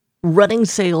Running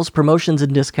sales, promotions,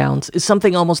 and discounts is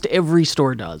something almost every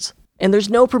store does. And there's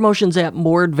no promotions app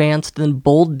more advanced than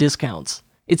Bold Discounts.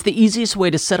 It's the easiest way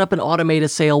to set up and automate a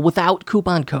sale without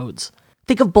coupon codes.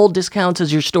 Think of Bold Discounts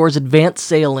as your store's advanced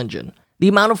sale engine. The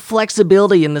amount of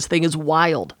flexibility in this thing is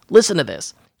wild. Listen to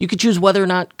this. You can choose whether or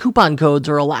not coupon codes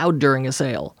are allowed during a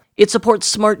sale. It supports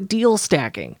smart deal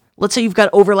stacking. Let's say you've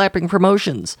got overlapping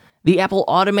promotions. The app will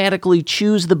automatically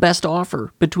choose the best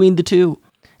offer between the two.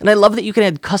 And I love that you can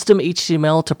add custom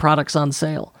HTML to products on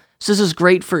sale. So this is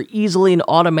great for easily and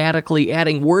automatically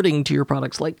adding wording to your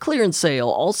products like clearance sale,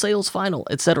 all sales final,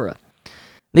 etc.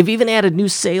 They've even added new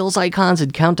sales icons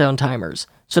and countdown timers.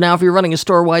 So now if you're running a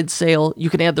store-wide sale,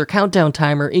 you can add their countdown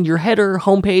timer in your header,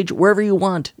 homepage, wherever you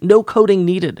want. No coding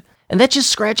needed. And that's just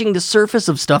scratching the surface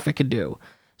of stuff it can do.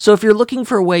 So if you're looking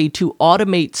for a way to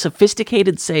automate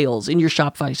sophisticated sales in your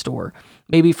Shopify store,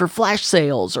 maybe for flash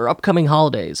sales or upcoming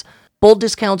holidays, Bold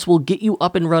Discounts will get you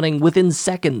up and running within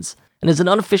seconds. And as an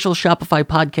unofficial Shopify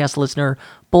podcast listener,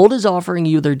 Bold is offering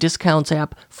you their discounts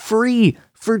app free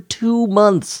for 2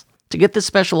 months. To get this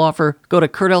special offer, go to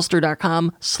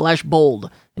kurtelster.com/bold,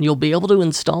 and you'll be able to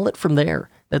install it from there.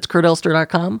 That's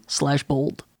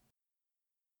kurtelster.com/bold.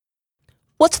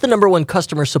 What's the number one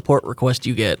customer support request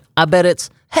you get? I bet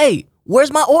it's, hey,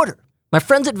 where's my order? My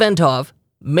friends at Ventov,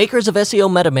 makers of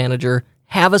SEO Meta Manager,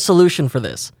 have a solution for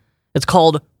this. It's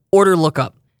called Order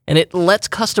Lookup, and it lets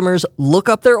customers look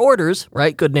up their orders,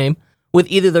 right, good name, with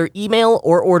either their email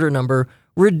or order number,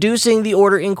 reducing the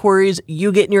order inquiries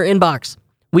you get in your inbox.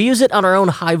 We use it on our own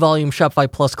high-volume Shopify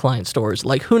Plus client stores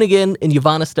like Hoonigan and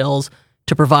Yvonne Estelle's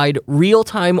to provide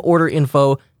real-time order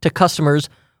info to customers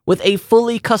with a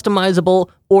fully customizable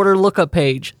order lookup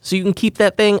page, so you can keep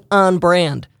that thing on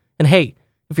brand. And hey,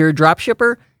 if you're a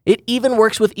dropshipper, it even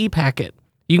works with ePacket.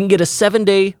 You can get a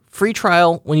 7-day free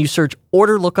trial when you search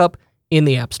Order Lookup in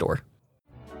the App Store.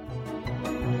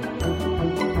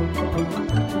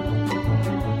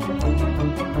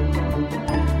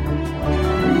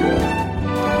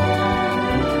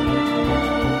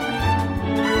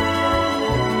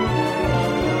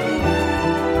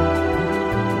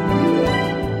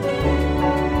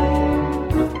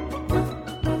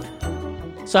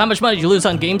 So how much money did you lose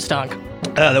on GameStonk?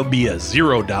 That would be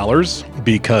 $0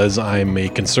 because I'm a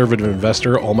conservative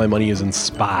investor. All my money is in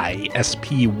SPY,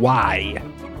 SPY.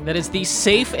 That is the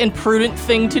safe and prudent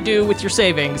thing to do with your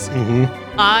savings. Mm-hmm.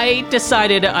 I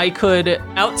decided I could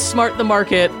outsmart the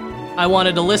market. I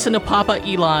wanted to listen to Papa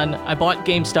Elon. I bought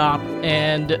GameStop.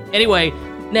 And anyway,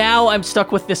 now I'm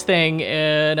stuck with this thing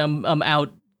and I'm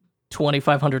out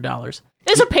 $2,500.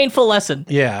 It's a painful lesson.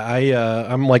 Yeah,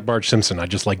 I'm like Marge Simpson. I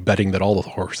just like betting that all the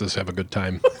horses have a good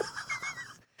time.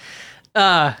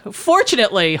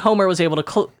 Fortunately, Homer was able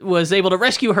to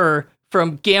rescue her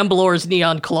from Gamblor's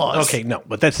neon claws. Okay, no,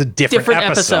 but that's a different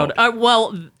episode.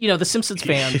 Well, the Simpsons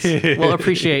fans will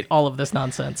appreciate all of this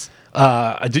nonsense.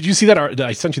 Did you see that?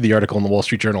 I sent you the article in the Wall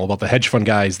Street Journal about the hedge fund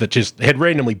guys that just had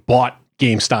randomly bought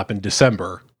GameStop in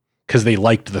December because they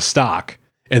liked the stock,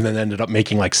 and then ended up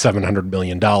making like $700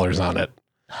 million on it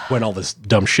when all this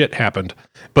dumb shit happened.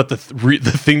 But the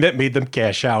thing that made them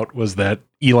cash out was that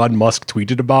Elon Musk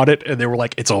tweeted about it, and they were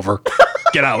like, "It's over,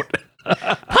 get out."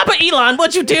 Papa Elon,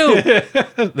 what'd you do?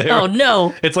 Oh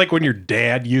no! It's like when your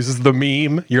dad uses the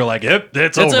meme, you're like, "Yep,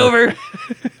 it's over."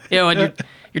 And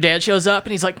your dad shows up,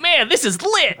 and he's like, "Man, this is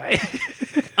lit."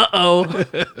 Uh-oh.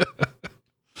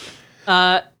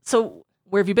 So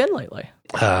where have you been lately?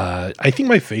 I think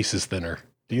my face is thinner.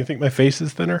 Do you think my face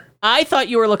is thinner? I thought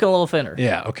you were looking a little thinner.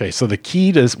 Yeah, okay. So the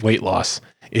key to weight loss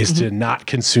is to not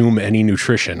consume any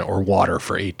nutrition or water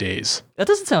for 8 days. That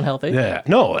doesn't sound healthy. Yeah.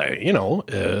 No, I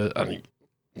mean,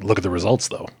 look at the results,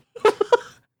 though.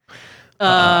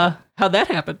 How'd that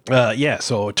happen? Yeah,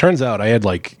 so it turns out I had,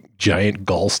 like, giant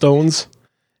gallstones.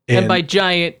 And by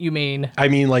giant, you mean? I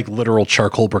mean, like, literal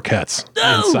charcoal briquettes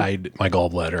inside my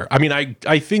gallbladder. I mean,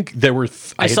 I think there were...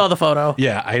 I saw the photo.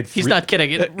 Yeah, I had... He's not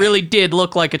kidding. It really did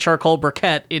look like a charcoal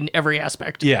briquette in every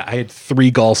aspect. Yeah, I had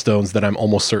 3 gallstones that I'm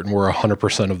almost certain were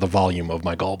 100% of the volume of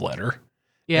my gallbladder.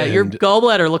 Yeah, your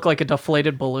gallbladder looked like a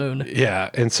deflated balloon. Yeah,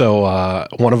 and so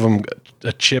one of them,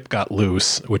 a chip got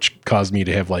loose, which caused me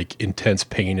to have, like, intense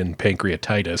pain and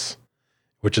pancreatitis,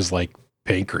 which is, like,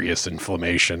 pancreas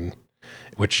inflammation,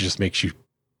 which just makes you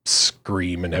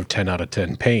scream and have 10 out of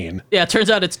 10 pain. Yeah, it turns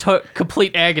out it's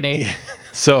complete agony.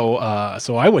 So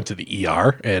I went to the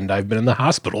ER, and I've been in the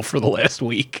hospital for the last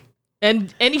week.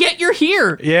 And yet you're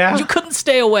here. Yeah. You couldn't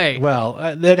stay away. Well,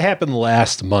 that happened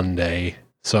last Monday,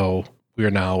 so we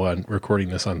are now recording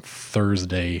this on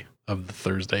Thursday of the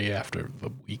Thursday after the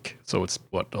week. So it's,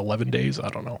 11 days? I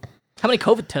don't know. How many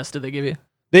COVID tests did they give you?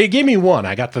 They gave me one.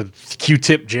 I got the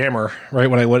Q-tip jammer right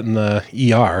when I went in the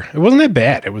ER. It wasn't that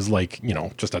bad. It was like,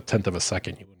 just a tenth of a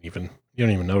second. You don't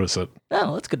even notice it.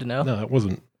 Oh, that's good to know. No, it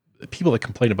wasn't. People that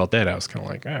complain about that, I was kind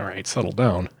of like, all right, settle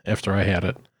down after I had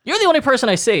it. You're the only person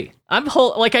I see. I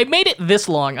made it this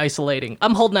long isolating.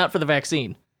 I'm holding out for the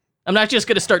vaccine. I'm not just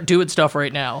going to start doing stuff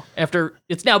right now after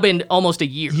it's now been almost a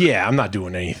year. Yeah, I'm not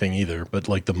doing anything either. But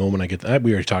like the moment I get that,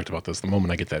 we already talked about this. The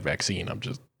moment I get that vaccine, I'm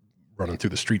just running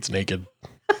through the streets naked,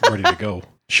 ready to go,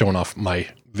 showing off my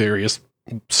various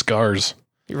scars.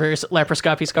 Your various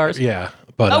laparoscopy scars? Yeah.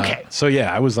 But okay.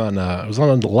 I was on a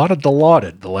lot of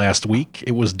Dilaudid the last week.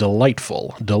 It was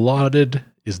delightful. Dilaudid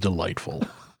is delightful.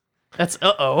 That's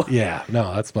Yeah,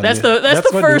 no, that's my. That's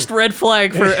the first red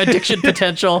flag for addiction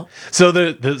potential. So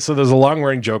so there's a long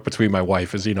running joke between my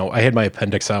wife is I had my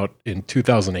appendix out in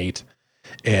 2008,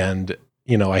 and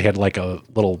I had like a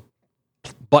little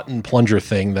button plunger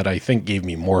thing that I think gave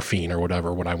me morphine or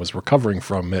whatever when I was recovering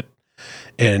from it,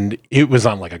 and it was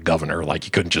on like a governor, like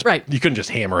you couldn't just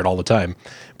hammer it all the time.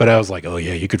 But I was like, oh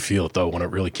yeah, you could feel it though when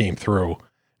it really came through.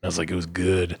 And I was like, it was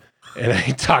good. And I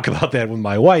talk about that with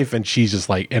my wife, and she's just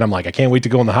like, and I'm like, I can't wait to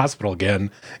go in the hospital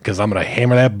again because I'm going to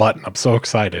hammer that button. I'm so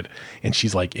excited. And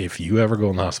she's like, if you ever go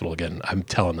in the hospital again, I'm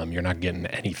telling them you're not getting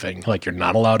anything. Like, you're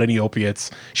not allowed any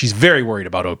opiates. She's very worried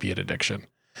about opiate addiction.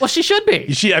 Well, she should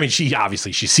be. She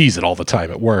obviously she sees it all the time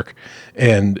at work.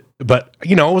 But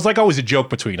it was like always a joke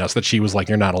between us that she was like,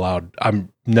 you're not allowed.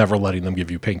 I'm never letting them give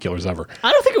you painkillers ever.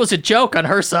 I don't think it was a joke on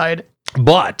her side.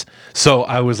 But so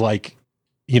I was like,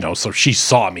 so she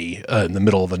saw me in the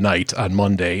middle of the night on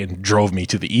Monday and drove me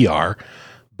to the ER.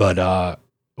 But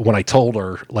when I told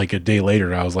her like a day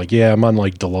later, I was like, yeah, I'm on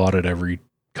like Dilaudid every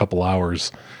couple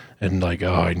hours. And like,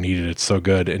 oh, I needed it so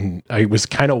good. And I was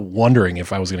kind of wondering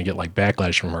if I was going to get like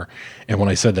backlash from her. And when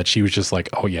I said that, she was just like,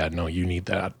 oh yeah, no, you need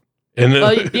that. And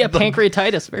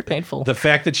pancreatitis, very painful. The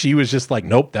fact that she was just like,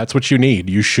 nope, that's what you need.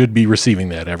 You should be receiving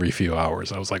that every few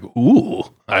hours. I was like, ooh,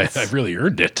 I really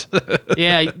earned it.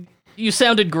 Yeah. You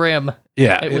sounded grim.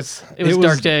 Yeah. It was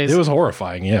dark days. It was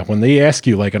horrifying. Yeah. When they ask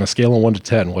you like on a scale of 1 to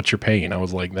 10, what's your pain? I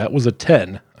was like, that was a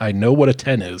 10. I know what a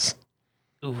 10 is.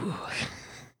 Ooh.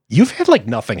 You've had like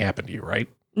nothing happen to you, right?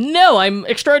 No, I'm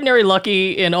extraordinarily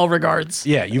lucky in all regards.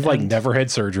 Yeah, you've like never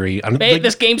had surgery.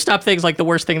 This GameStop thing's like the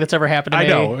worst thing that's ever happened to me. I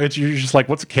know. You're just like,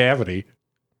 what's a cavity?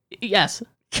 Yes.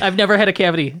 I've never had a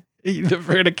cavity. You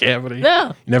never had a cavity?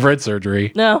 No. You never had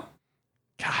surgery? No.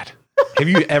 God. Have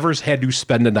you ever had to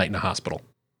spend a night in a hospital?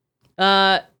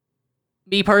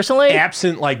 Me personally?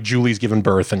 Absent like Julie's given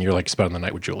birth and you're like spending the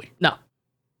night with Julie? No.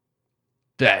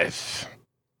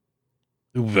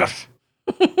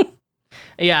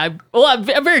 Yeah, I'm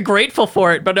very grateful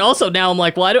for it, but also now I'm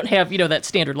like, well, I don't have, that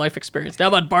standard life experience. Now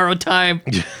I'm on borrowed time.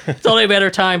 It's only a matter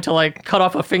of time to like cut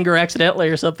off a finger accidentally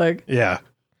or something. Yeah.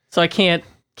 So I can't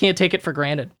take it for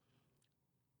granted.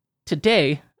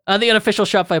 Today, on the Unofficial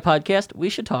Shopify podcast, we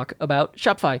should talk about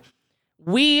Shopify.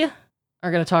 We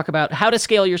are going to talk about how to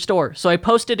scale your store. So I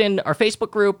posted in our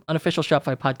Facebook group, Unofficial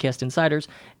Shopify Podcast Insiders,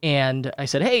 and I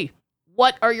said, hey,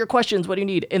 what are your questions? What do you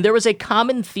need? And there was a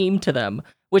common theme to them,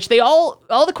 which they all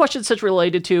the questions such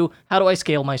related to how do I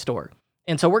scale my store?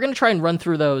 And so we're going to try and run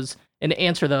through those and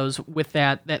answer those with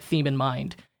that theme in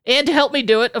mind. And to help me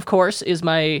do it, of course, is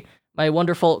my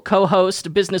wonderful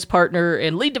co-host, business partner,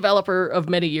 and lead developer of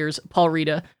many years, Paul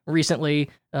Rita, recently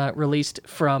released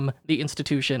from the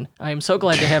institution. I am so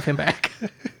glad to have him back.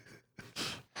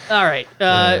 All right.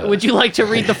 Would you like to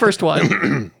read the first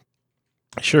one?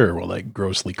 Sure. Will that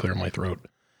grossly clear my throat?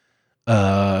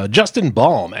 Justin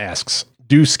Baum asks,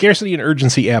 do scarcity and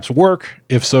urgency apps work?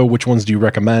 If so, which ones do you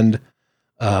recommend?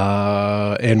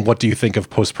 And what do you think of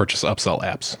post-purchase upsell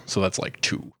apps? So that's like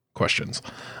 2 questions.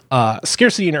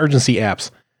 Scarcity and urgency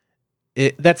apps.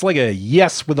 That's like a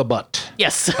yes with a but.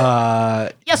 Yes.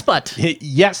 Yes, but.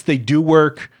 Yes, they do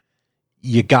work.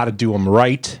 You got to do them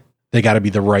right. They got to be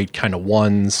the right kind of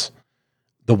ones.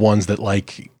 The ones that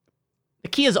like... The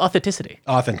key is authenticity.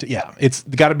 Yeah. It's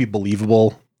got to be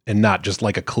believable and not just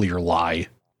like a clear lie.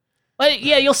 But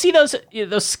yeah, you'll see those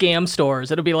scam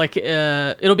stores. It'll be like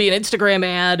it'll be an Instagram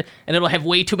ad, and it'll have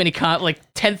way too many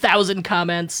 10,000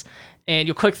 comments, and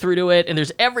you'll click through to it, and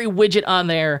there's every widget on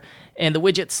there, and the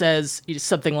widget says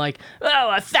something like, "Oh,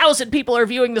 1,000 people are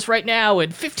viewing this right now,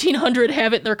 and 1,500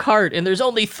 have it in their cart, and there's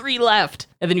only 3 left."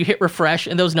 And then you hit refresh,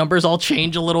 and those numbers all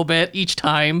change a little bit each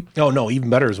time. Oh no,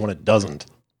 even better is when it doesn't.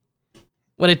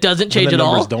 When it doesn't change at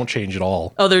all? The numbers don't change at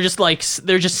all. Oh, they're just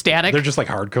static? They're just like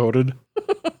hard-coded.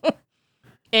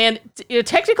 And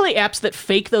technically apps that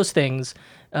fake those things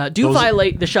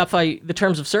violate the Shopify, the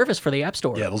terms of service for the App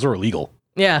Store. Yeah, those are illegal.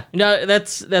 Yeah, no,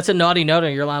 that's a naughty note,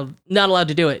 and you're not allowed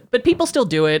to do it. But people still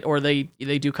do it, or they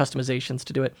do customizations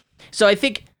to do it. So I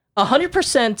think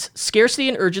 100% scarcity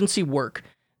and urgency work.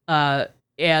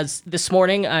 As this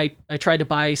morning, I tried to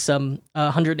buy some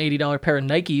 $180 pair of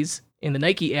Nikes in the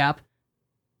Nike app,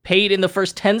 paid in the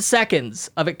first 10 seconds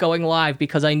of it going live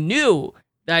because I knew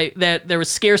that there was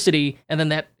scarcity, and then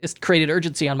that created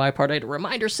urgency on my part. I had a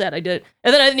reminder set, I did it,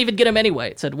 and then I didn't even get them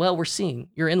anyway. It said, well, we're seeing,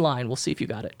 you're in line, we'll see if you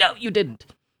got it. No, you didn't.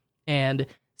 And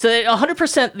so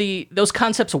 100% those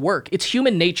concepts work. It's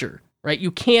human nature, right?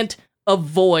 You can't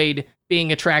avoid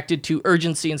being attracted to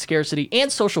urgency and scarcity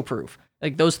and social proof.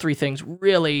 Like, those three things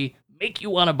really make you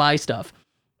want to buy stuff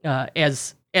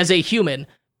as a human.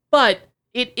 But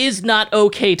it is not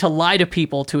okay to lie to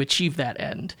people to achieve that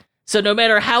end. So no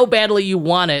matter how badly you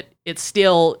want it, it's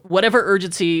still, whatever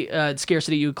urgency and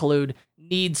scarcity you include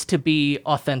needs to be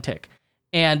authentic.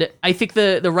 And I think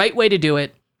the right way to do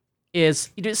it is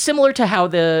similar to how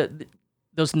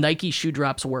those Nike shoe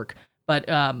drops work. But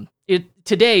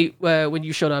today, when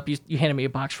you showed up, you handed me a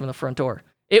box from the front door.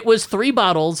 It was 3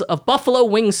 bottles of buffalo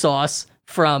wing sauce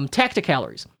from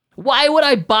Tacticalories. Why would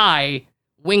I buy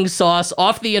wing sauce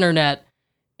off the internet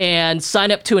and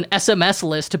sign up to an SMS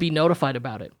list to be notified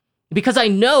about it? Because I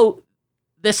know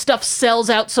this stuff sells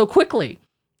out so quickly.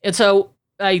 And so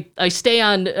I stay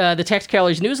on the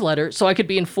Tacticalories newsletter so I could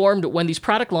be informed when these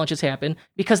product launches happen,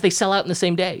 because they sell out in the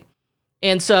same day.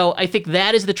 And so I think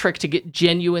that is the trick to get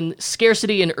genuine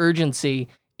scarcity and urgency,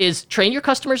 is train your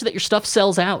customers that your stuff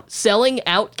sells out. Selling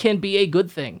out can be a good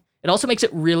thing. It also makes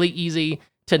it really easy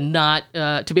to not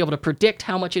to be able to predict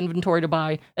how much inventory to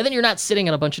buy, and then you're not sitting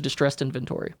on a bunch of distressed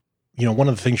inventory. You know, one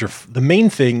of the things the main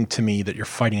thing to me that you're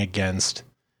fighting against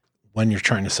when you're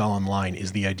trying to sell online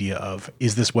is the idea of,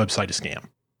 is this website a scam?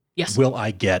 Yes. Will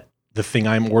I get the thing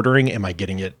I'm ordering? Am I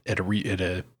getting it at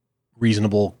a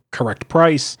reasonable, correct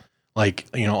price? Like,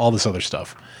 you know, all this other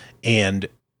stuff. And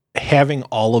having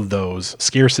all of those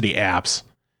scarcity apps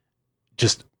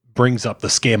just brings up the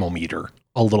scamometer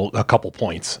a couple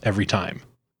points every time.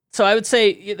 So I would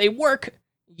say they work.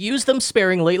 Use them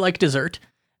sparingly, like dessert.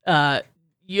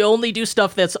 You only do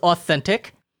stuff that's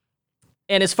authentic.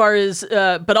 And as far as,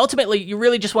 but ultimately, you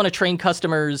really just want to train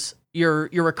customers, your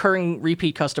recurring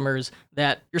repeat customers,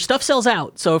 that your stuff sells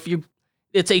out. So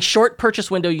it's a short purchase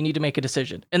window, you need to make a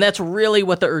decision. And that's really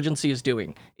what the urgency is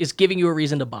doing, is giving you a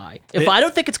reason to buy. If I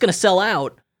don't think it's going to sell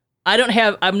out,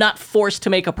 I'm not forced to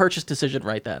make a purchase decision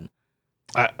right then.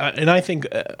 I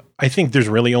think there's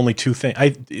really only 2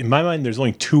 things. In my mind, there's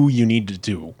only 2 you need to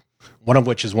do. One of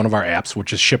which is one of our apps,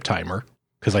 which is ShipTimer,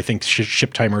 because I think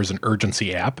ShipTimer is an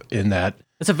urgency app in that.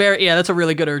 That's a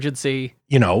really good urgency.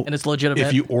 You know, and it's legitimate.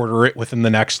 If you order it within the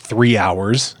next 3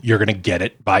 hours, you're going to get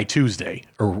it by Tuesday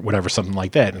or whatever, something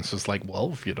like that. And it's just like,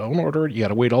 well, if you don't order it, you got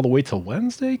to wait all the way till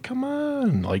Wednesday. Come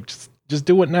on, like just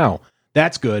do it now.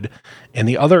 That's good. And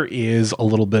the other is a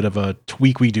little bit of a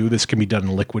tweak we do. This can be done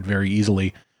in Liquid very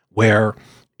easily, where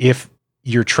if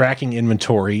you're tracking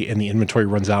inventory and the inventory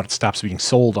runs out, it stops being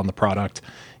sold on the product.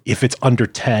 If it's under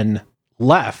 10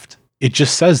 left, it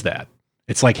just says that.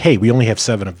 It's like, hey, we only have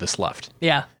 7 of this left.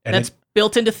 Yeah, and that's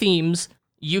built into themes.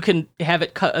 You can have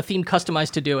it a theme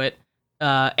customized to do it.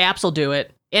 Apps will do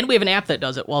it. And we have an app that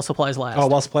does it while supplies last. Oh,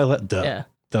 while supplies last?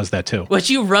 Does that too. Which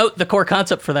you wrote the core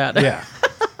concept for that. Yeah.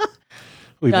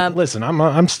 Listen,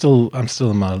 I'm still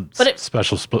in my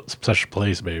special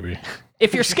place, baby.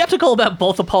 If you're skeptical about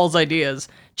both of Paul's ideas,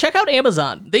 check out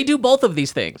Amazon. They do both of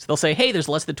these things. They'll say, hey, there's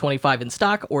less than 25 in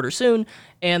stock, order soon.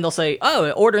 And they'll say, oh,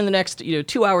 order in the next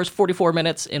 2 hours, 44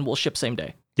 minutes, and we'll ship same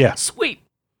day. Yeah. Sweet.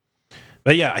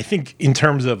 But yeah, I think in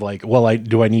terms of like,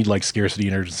 do I need like scarcity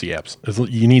and urgency apps?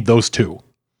 You need those 2.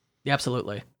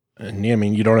 Absolutely. And I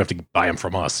mean, you don't have to buy them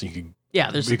from us.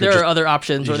 There are other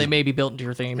options, or they may be built into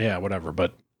your theme. Yeah, whatever.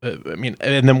 But I mean,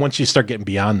 and then once you start getting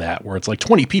beyond that, where it's like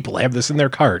 20 people have this in their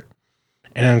cart,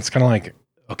 and it's kind of like,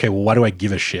 okay, well, why do I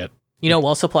give a shit?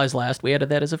 While supplies last, we added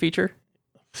that as a feature.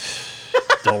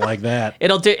 Don't like that.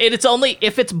 It's only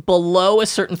if it's below a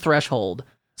certain threshold.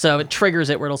 So it triggers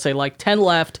it where it'll say like 10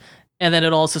 left, and then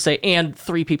it'll also say, and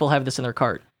 3 people have this in their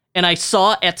cart. And I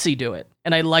saw Etsy do it,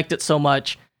 and I liked it so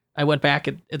much, I went back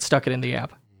and stuck it in the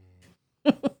app.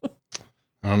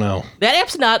 I don't know. That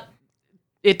app's not,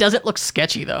 it doesn't look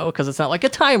sketchy though, because it's not like a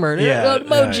timer,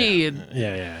 emoji.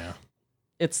 Yeah.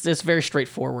 It's just very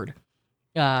straightforward.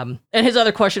 And his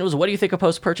other question was, what do you think of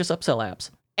post-purchase upsell apps?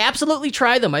 Absolutely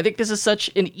try them. I think this is such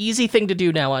an easy thing to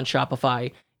do now on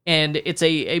Shopify, and it's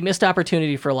a missed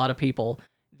opportunity for a lot of people.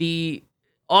 The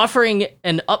offering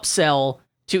an upsell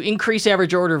to increase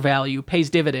average order value pays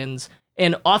dividends,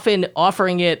 and often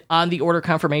offering it on the order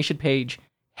confirmation page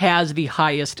has the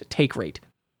highest take rate.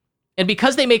 And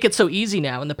because they make it so easy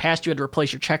now, in the past you had to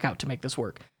replace your checkout to make this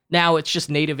work. Now it's just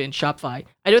native in Shopify.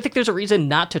 I don't think there's a reason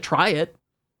not to try it.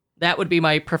 That would be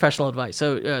my professional advice.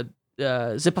 So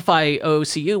Zipify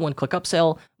OOCU, one-click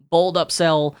upsell, Bold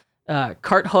upsell,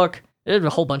 Cart Hook. There's a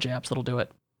whole bunch of apps that'll do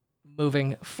it.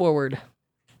 Moving forward.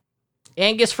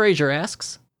 Angus Fraser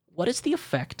asks, what is the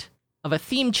effect of a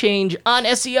theme change on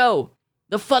SEO?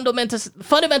 The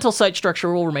fundamental site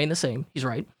structure will remain the same. He's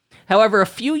right. However, a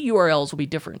few URLs will be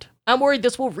different. I'm worried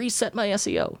this will reset my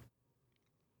SEO.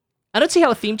 I don't see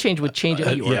how a theme change would change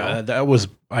any URL. Yeah, that was,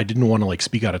 I didn't want to like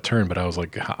speak out of turn, but I was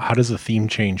like, how does a theme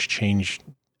change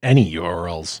any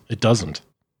URLs? It doesn't.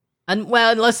 And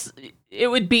well, unless it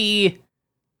would be,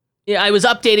 yeah, I was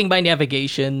updating my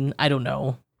navigation. I don't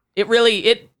know.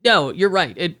 No, you're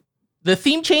right. The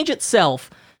theme change itself,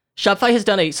 Shopify has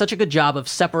done such a good job of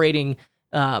separating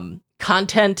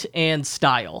content and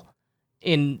style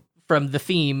from the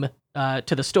theme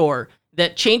to the store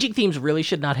that changing themes really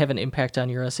should not have an impact on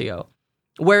your SEO.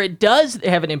 Where it does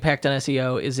have an impact on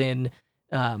SEO is in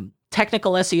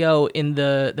technical SEO in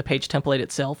the page template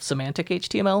itself, semantic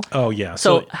HTML. Oh, yeah.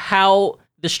 So how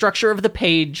the structure of the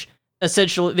page,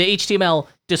 essentially the HTML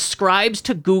describes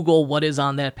to Google what is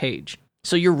on that page.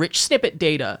 So your rich snippet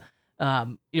data,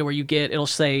 where it'll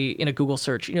say in a Google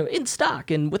search, in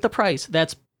stock and with the price,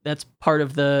 that's part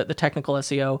of the technical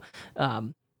SEO,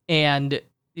 and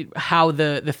how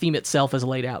the theme itself is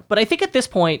laid out. But I think at this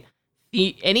point,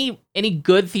 any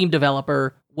good theme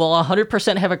developer will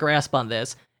 100% have a grasp on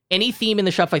this. Any theme in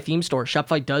the Shopify theme store,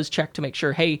 Shopify does check to make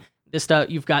sure, hey, this stuff,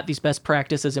 you've got these best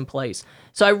practices in place.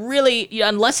 So I really,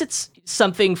 unless it's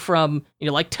something from,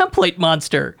 like Template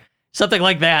Monster, something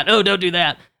like that. Oh, don't do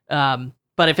that.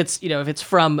 But if it's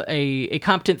from a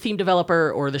competent theme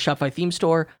developer or the Shopify theme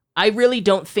store, I really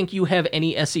don't think you have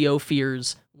any SEO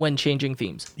fears when changing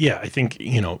themes. Yeah, I think,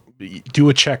 do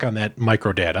a check on that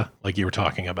microdata, like you were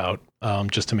talking about,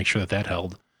 just to make sure that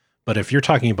held. But if you're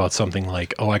talking about something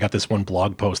like, I got this one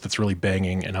blog post that's really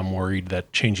banging and I'm worried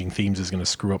that changing themes is going to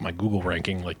screw up my Google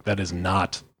ranking, like that is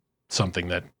not something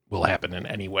that will happen in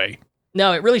any way.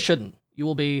 No, it really shouldn't. You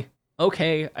will be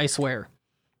okay, I swear.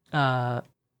 Present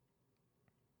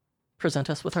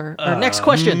us with our next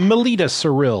question. Melita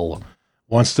Cyril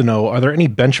wants to know, are there any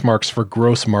benchmarks for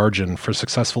gross margin for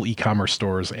successful e-commerce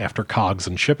stores after COGS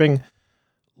and shipping?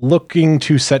 Looking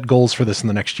to set goals for this in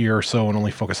the next year or so and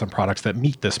only focus on products that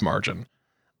meet this margin.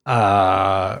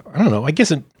 I don't know. I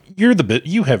guess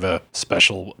you have a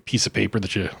special piece of paper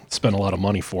that you spent a lot of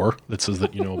money for that says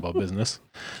that you know about business.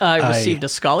 I received a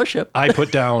scholarship. I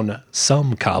put down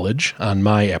some college on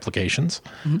my applications.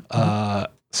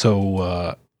 Mm-hmm.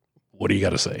 So what do you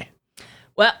got to say?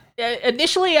 Well,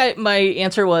 initially my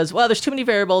answer was, well, there's too many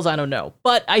variables. I don't know.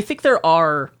 But I think there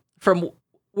are, from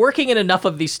working in enough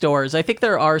of these stores, I think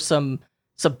there are some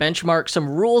benchmarks, some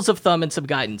rules of thumb, and some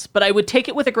guidance. But I would take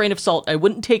it with a grain of salt. I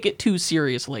wouldn't take it too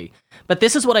seriously. But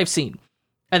this is what I've seen.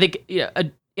 I think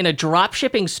in a drop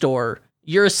shipping store,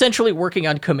 you're essentially working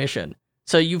on commission.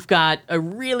 So you've got a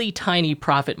really tiny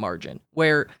profit margin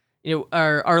where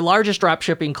our largest drop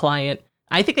shipping client,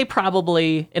 I think they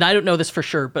probably, and I don't know this for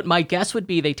sure, but my guess would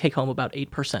be they take home about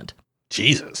 8%.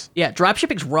 Jesus. Yeah,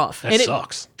 dropshipping's rough. That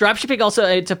sucks. Dropshipping also,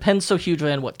 it depends so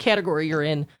hugely on what category you're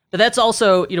in. But that's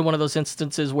also, one of those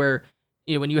instances where,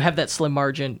 when you have that slim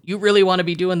margin, you really want to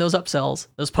be doing those upsells,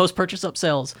 those post-purchase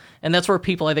upsells. And that's where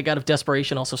people, I think, out of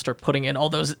desperation also start putting in all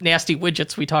those nasty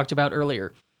widgets we talked about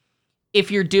earlier.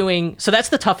 So that's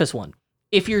the toughest one.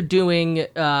 If you're doing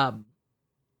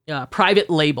private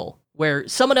label, where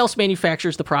someone else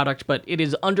manufactures the product, but it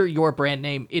is under your brand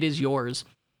name, it is yours.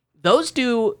 Those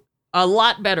do a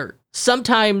lot better.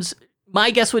 Sometimes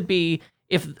my guess would be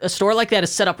if a store like that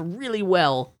is set up really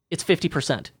well, it's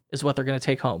 50% is what they're going to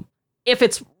take home. If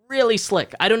it's really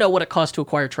slick, I don't know what it costs to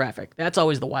acquire traffic. That's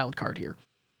always the wild card here.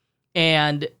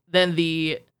 And then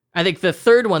I think the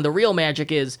third one, the real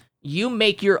magic is you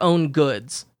make your own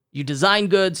goods. You design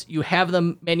goods, you have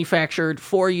them manufactured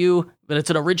for you, but it's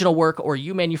an original work, or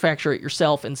you manufacture it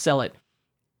yourself and sell it.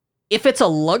 If it's a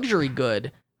luxury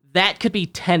good, that could be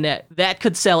that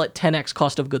could sell at 10x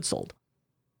cost of goods sold.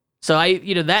 So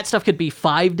that stuff could be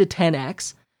 5 to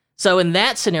 10x. So in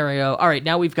that scenario, all right,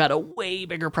 now we've got a way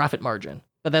bigger profit margin.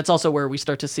 But that's also where we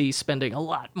start to see spending a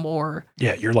lot more.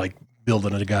 Yeah, you're like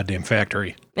building a goddamn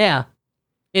factory. Yeah.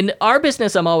 In our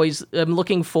business, I'm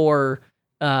looking for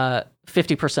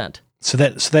 50%. So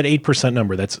that 8%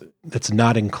 number, that's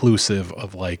not inclusive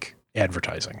of like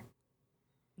advertising.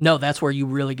 No, that's where you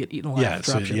really get eaten alive.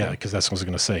 Because that's what I was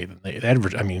going to say.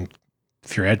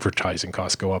 If your advertising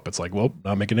costs go up, it's like, well,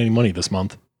 not making any money this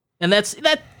month. And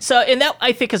So, and that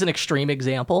I think is an extreme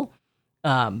example.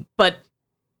 But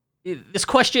this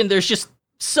question, there's just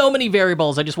so many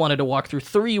variables. I just wanted to walk through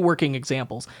 3 working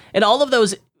examples. And all of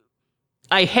those,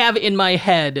 I have in my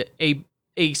head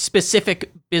a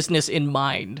specific business in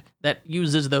mind that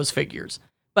uses those figures.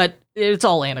 But it's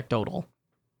all anecdotal.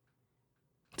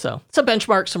 So, some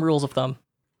benchmarks, some rules of thumb.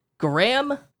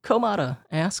 Graham Komata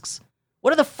asks,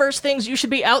 what are the first things you should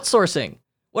be outsourcing?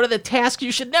 What are the tasks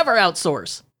you should never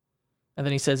outsource? And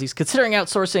then he says he's considering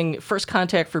outsourcing first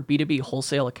contact for B2B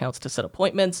wholesale accounts to set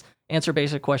appointments, answer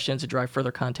basic questions, and drive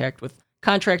further contact with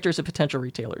contractors and potential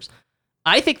retailers.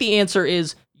 I think the answer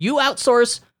is you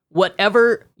outsource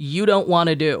whatever you don't want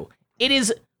to do. It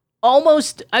is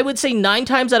almost, I would say 9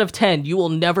 times out of 10, you will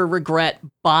never regret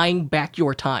buying back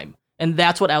your time. And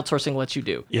that's what outsourcing lets you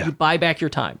do. Yeah. You buy back your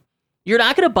time. You're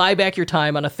not going to buy back your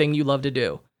time on a thing you love to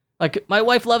do. Like, my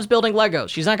wife loves building Legos.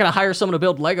 She's not going to hire someone to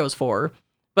build Legos for her,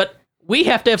 but we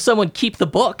have to have someone keep the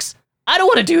books. I don't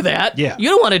want to do that. Yeah. You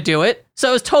don't want to do it.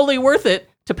 So it's totally worth it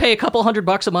to pay a couple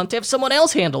 $100 a month to have someone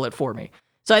else handle it for me.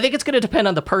 So I think it's going to depend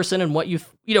on the person and what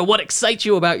what excites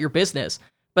you about your business.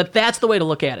 But that's the way to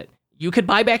look at it. You could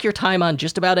buy back your time on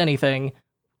just about anything.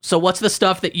 So what's the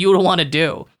stuff that you don't want to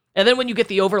do? And then when you get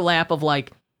the overlap of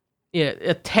like,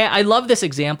 I love this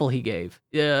example he gave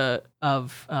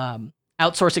of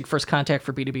outsourcing first contact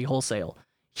for B2B wholesale.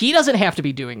 He doesn't have to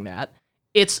be doing that.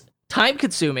 It's time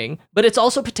consuming, but it's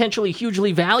also potentially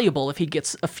hugely valuable if he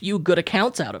gets a few good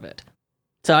accounts out of it.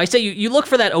 So I say you look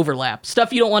for that overlap.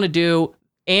 Stuff you don't want to do,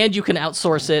 and you can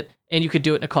outsource it, and you could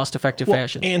do it in a cost-effective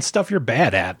fashion. And stuff you're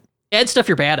bad at. And stuff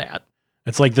you're bad at.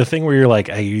 It's like the thing where you're like,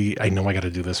 I know I got to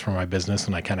do this for my business,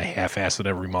 and I kind of half-ass it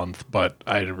every month, but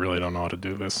I really don't know how to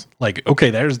do this. Like,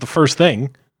 okay, there's the first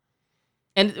thing.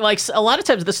 And like a lot of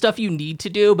times the stuff you need to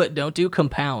do but don't do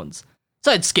compounds.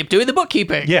 So I'd skip doing the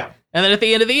bookkeeping. Yeah. And then at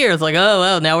the end of the year, it's like, oh,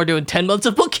 well, now we're doing 10 months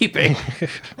of bookkeeping.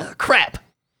 Crap.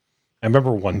 I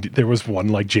remember there was one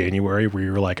like January where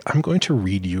you were like, I'm going to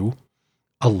read you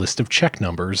a list of check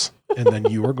numbers, and then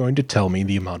you are going to tell me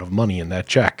the amount of money in that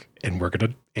check, and we're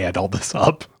going to add all this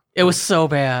up. It was so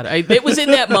bad. It was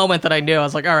in that moment that I knew. I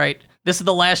was like, all right, this is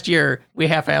the last year we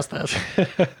half-assed this.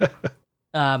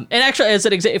 And actually, as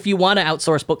an example, if you want to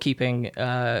outsource bookkeeping,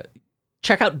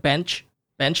 check out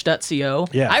bench.co.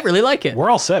 Yeah. I really like it.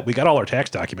 We're all set. We got all our tax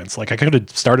documents. Like, I could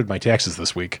have started my taxes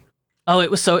this week. Oh,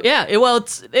 it was so, yeah.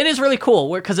 It is really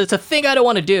cool because it's a thing I don't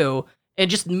want to do. And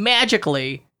just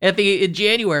magically, in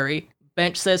January,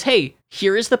 Bench says, hey,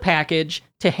 here is the package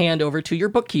to hand over to your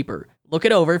bookkeeper. Look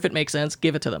it over. If it makes sense,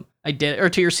 give it to them. I did it, or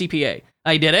to your CPA.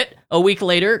 I did it. A week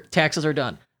later, taxes are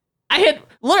done. I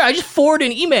just forward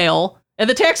an email and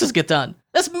the taxes get done.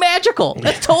 That's magical.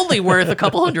 That's totally worth a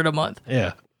couple $100 a month.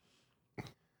 Yeah.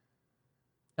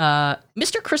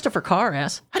 Mr. Christopher Carr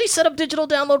asks, how do you set up digital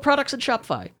download products in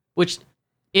Shopify? Which,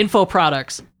 info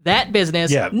products, that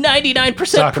business,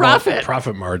 99% profit.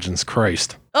 Profit margins,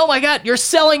 Christ. Oh my God, you're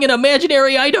selling an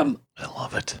imaginary item. I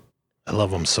love it. I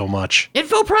love them so much.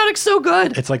 Info products so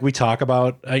good. It's like we talk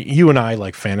about, you and I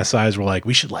like fantasize. We're like,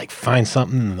 we should like find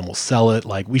something and then we'll sell it.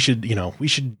 Like we should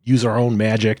use our own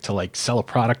magic to like sell a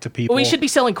product to people. We should be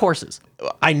selling courses.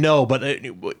 I know, but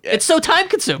it's so time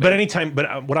consuming.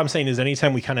 But what I'm saying is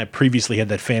anytime we kind of previously had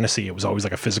that fantasy, it was always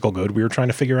like a physical good we were trying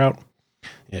to figure out.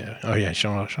 Yeah. Oh yeah.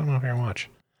 Show off your watch.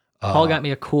 Paul got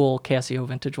me a cool Casio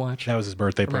vintage watch. That was his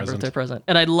birthday present.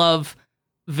 And I love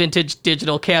vintage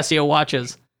digital Casio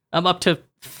watches. I'm up to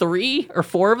 3 or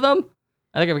 4 of them.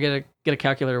 I think I'm going to get a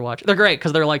calculator watch. They're great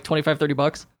because they're like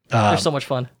 $25-$30. They're so much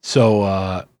fun.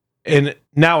 So, and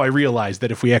now I realize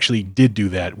that if we actually did do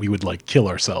that, we would like kill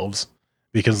ourselves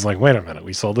because it's like, wait a minute,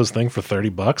 we sold this thing for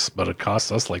 $30, but it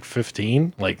costs us like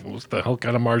 15. Like, what the hell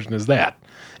kind of margin is that?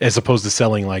 As opposed to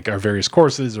selling like our various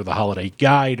courses or the holiday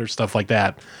guide or stuff like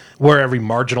that, where every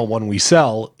marginal one we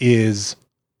sell is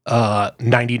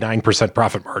 99%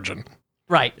 profit margin.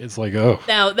 Right. It's like, oh.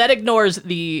 Now, that ignores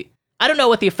I don't know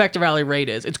what the effective hourly rate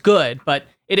is. It's good, but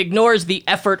it ignores the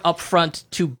effort up front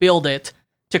to build it,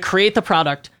 to create the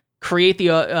product, do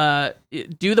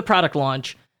the product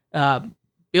launch,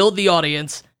 build the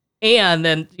audience, and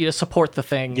then support the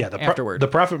thing afterward. The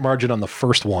profit margin on the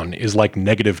first one is like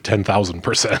negative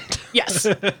 10,000%. Yes.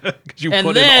 And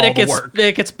then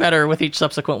it gets better with each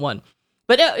subsequent one.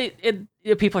 But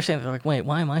people are saying, they're like, wait,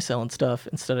 why am I selling stuff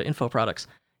instead of info products?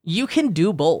 You can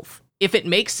do both if it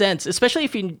makes sense, especially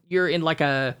if you're in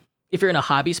if you're in a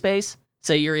hobby space.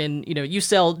 Say you're in, you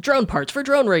sell drone parts for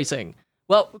drone racing.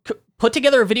 Well, put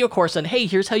together a video course on, hey,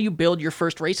 here's how you build your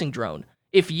first racing drone.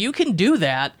 If you can do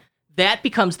that, that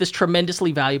becomes this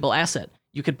tremendously valuable asset.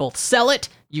 You could both sell it,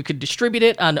 you could distribute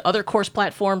it on other course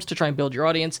platforms to try and build your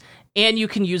audience, and you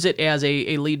can use it as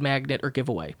a lead magnet or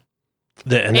giveaway.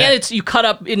 And you cut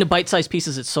up into bite-sized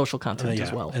pieces. It's social content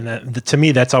as well. And that, to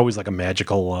me, that's always like a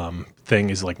magical thing.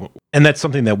 Is like, and that's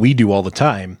something that we do all the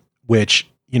time. Which,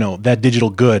 you know, that digital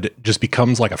good just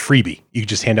becomes like a freebie. You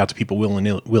just hand out to people willy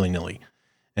nilly,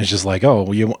 and it's just like,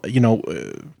 oh, you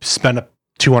spend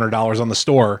 $200 on the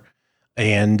store,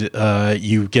 and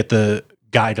you get the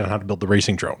guide on how to build the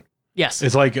racing drone. Yes,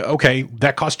 it's like, okay,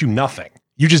 that cost you nothing.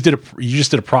 You just did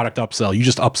a product upsell. You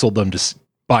just upsold them to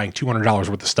buying $200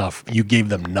 worth of stuff. You gave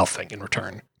them nothing in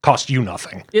return. Cost you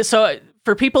nothing. So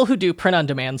for people who do print on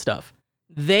demand stuff,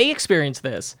 they experience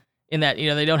this in that, you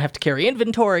know, they don't have to carry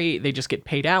inventory. They just get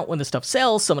paid out when the stuff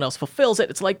sells. Someone else fulfills it.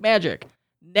 It's like magic.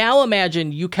 Now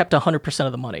imagine you kept 100%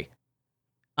 of the money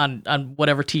on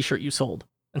whatever t-shirt you sold.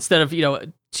 Instead of, you know,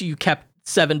 you kept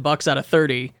 $7 out of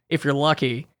 30. If you're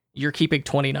lucky, you're keeping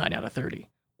 29 out of 30.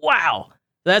 Wow.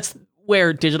 That's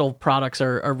where digital products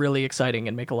are really exciting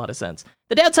and make a lot of sense.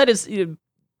 The downside is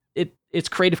it's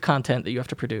creative content that you have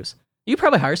to produce. You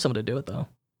probably hire someone to do it, though.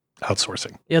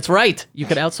 Outsourcing. That's right. You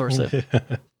could outsource it.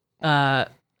 My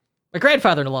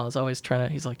grandfather-in-law is always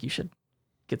he's like, you should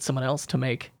get someone else to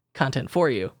make content for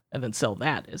you and then sell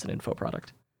that as an info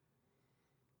product.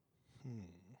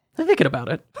 I'm thinking about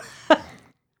it.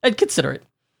 I'd consider it.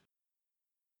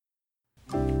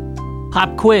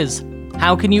 Pop quiz.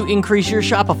 How can you increase your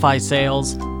Shopify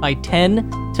sales by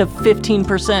 10 to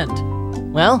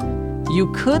 15%? Well, you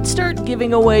could start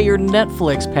giving away your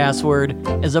Netflix password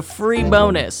as a free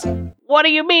bonus. What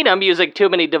do you mean I'm using too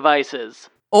many devices?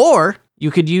 Or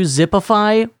you could use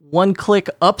Zipify one-click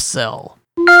upsell.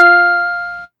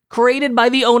 Created by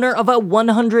the owner of a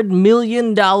 $100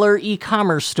 million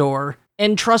e-commerce store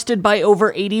and trusted by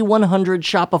over 8,100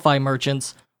 Shopify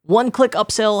merchants, One-Click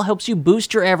Upsell helps you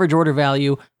boost your average order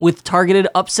value with targeted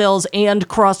upsells and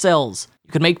cross-sells.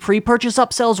 You can make pre-purchase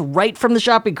upsells right from the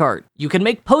shopping cart. You can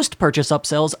make post-purchase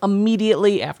upsells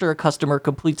immediately after a customer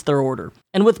completes their order.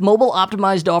 And with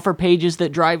mobile-optimized offer pages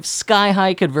that drive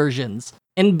sky-high conversions,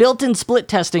 and built-in split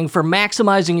testing for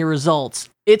maximizing your results,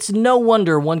 it's no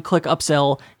wonder One-Click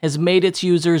Upsell has made its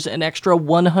users an extra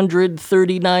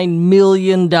 $139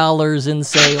 million in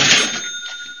sales.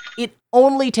 It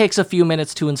only takes a few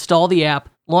minutes to install the app,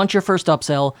 launch your first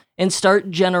upsell, and start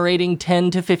generating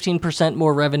 10 to 15%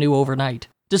 more revenue overnight.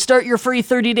 To start your free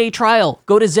 30-day trial,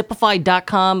 go to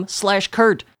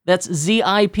zipify.com/Kurt. That's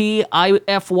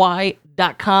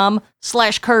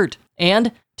zipify.com/Kurt.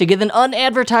 And to get an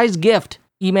unadvertised gift,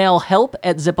 email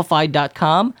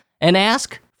help@zipify.com and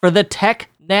ask for the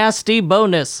Tech Nasty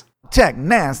bonus. Tech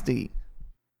Nasty.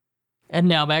 And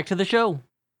now back to the show.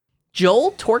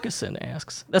 Joel Torgeson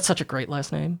asks, that's such a great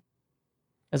last name.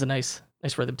 Has a nice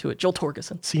rhythm to it. Joel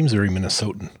Torgeson. Seems very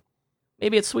Minnesotan.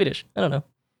 Maybe it's Swedish. I don't know.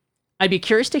 I'd be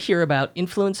curious to hear about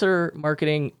influencer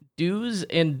marketing do's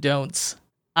and don'ts.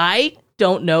 I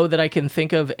don't know that I can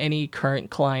think of any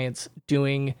current clients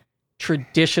doing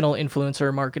traditional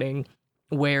influencer marketing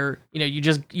where, you know,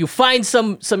 you find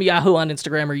some Yahoo on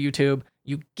Instagram or YouTube,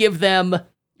 you give them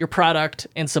your product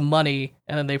and some money,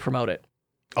 and then they promote it.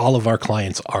 All of our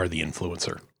clients are the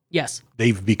influencer. Yes.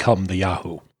 They've become the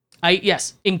Yahoo.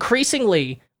 Yes.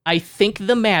 Increasingly, I think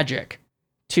the magic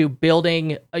to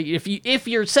building, if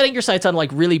you're setting your sights on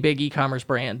like really big e-commerce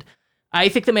brand, I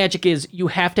think the magic is you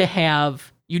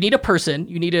need a person,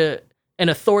 you need an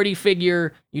authority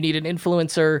figure, you need an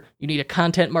influencer, you need a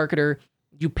content marketer.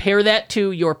 You pair that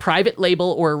to your private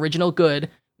label or original good.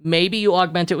 Maybe you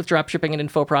augment it with dropshipping and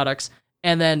info products,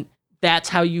 and then that's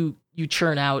how you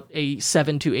churn out a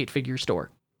 7 to 8 figure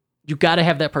store. You got to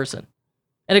have that person.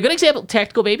 And a good example,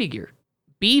 Tactical Baby Gear.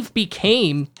 Beeve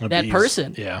became that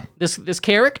person. Yeah. This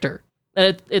character.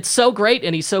 And it's so great,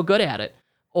 and he's so good at it.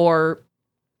 Or,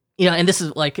 you know, and this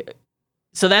is like,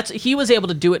 so he was able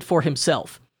to do it for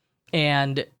himself.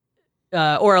 And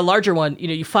or a larger one, you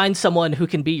know, you find someone who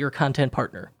can be your content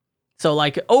partner. So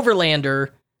like Overlander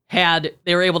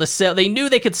they were able to sell, they knew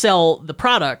they could sell the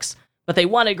products, but they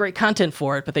wanted great content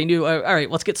for it, but they knew, all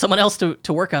right, let's get someone else to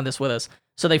work on this with us.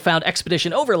 So they found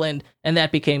Expedition Overland, and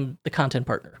that became the content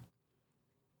partner.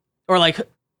 Or like,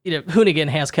 you know, Hoonigan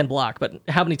has Ken Block, but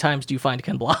how many times do you find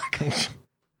Ken Block?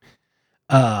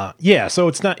 Yeah, so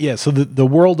it's not, yeah, so the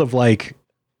world of like,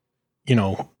 you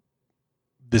know,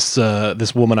 this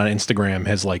woman on Instagram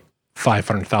has like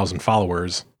 500,000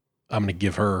 followers. I'm going to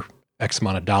give her X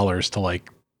amount of dollars to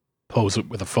like pose it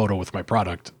with a photo with my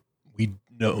product. We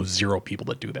know 0 people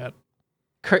that do that.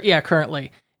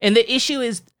 Currently. And the issue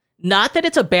is not that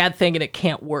it's a bad thing and it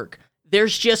can't work. There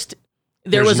was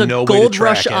a gold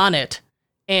rush on it.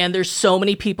 And there's so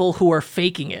many people who are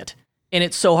faking it, and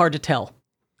it's so hard to tell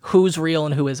who's real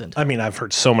and who isn't. I mean, I've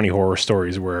heard so many horror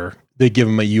stories where they give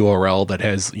them a URL that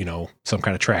has, some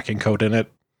kind of tracking code in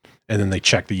it, and then they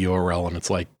check the URL and it's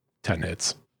like 10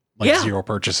 hits, like 0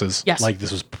 purchases. Yes. Like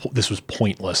this was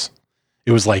pointless.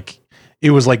 It was like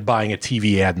buying a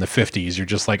TV ad in the 50s. You're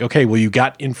just like, okay, well, you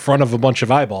got in front of a bunch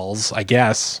of eyeballs, I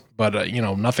guess, but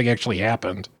nothing actually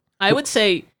happened. I would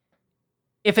say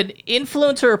if an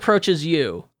influencer approaches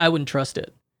you, I wouldn't trust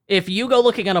it. If you go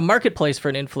looking on a marketplace for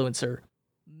an influencer,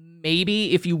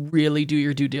 maybe if you really do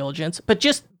your due diligence,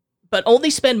 but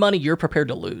only spend money you're prepared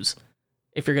to lose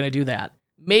if you're going to do that.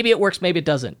 Maybe it works, maybe it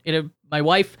doesn't. My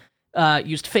wife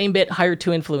used FameBit, hired 2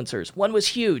 influencers. One was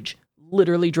huge,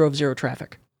 literally drove 0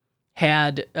 traffic,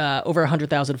 had over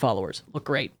 100,000 followers, looked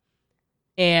great.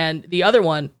 And the other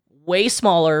one, way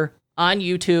smaller, on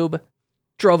YouTube,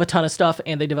 drove a ton of stuff,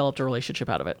 and they developed a relationship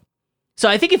out of it. So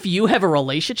I think if you have a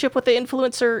relationship with the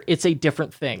influencer, it's a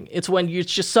different thing. It's when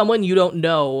it's just someone you don't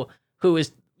know who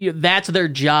is, that's their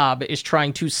job, is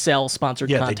trying to sell sponsored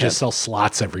content. Yeah, they just sell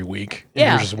slots every week. And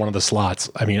Yeah. you're just one of the slots.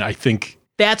 I mean, I think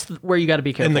that's where you got to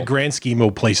be careful. in the grand scheme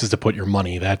of places to put your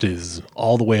money, that is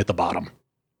all the way at the bottom.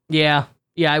 Yeah,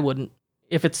 I wouldn't.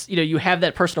 If it's, you have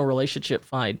that personal relationship,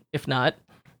 fine. If not,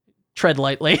 tread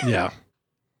lightly. Yeah.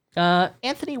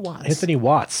 Anthony Watts. Anthony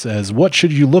Watts says, what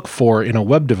should you look for in a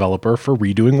web developer for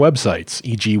redoing websites,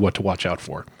 e.g. what to watch out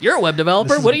for? You're a web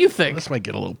developer. What do you think? This might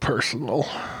get a little personal.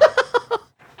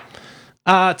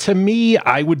 To me,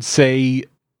 I would say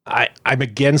I'm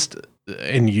against,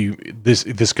 and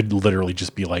this could literally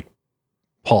just be like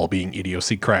Paul being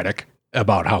idiosyncratic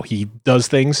about how he does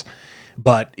things,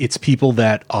 but it's people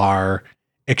that are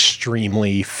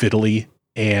extremely fiddly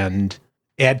and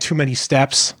add too many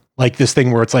steps. Like this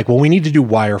thing where it's like, well, we need to do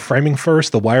wireframing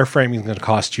first. The wireframing is going to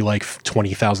cost you like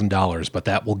 $20,000, but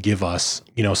that will give us,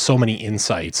 so many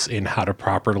insights in how to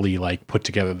properly like put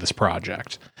together this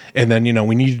project. And then,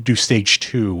 we need to do stage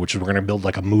 2, which is we're going to build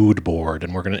like a mood board,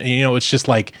 and we're going to, it's just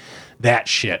like that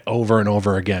shit over and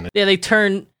over again. Yeah, they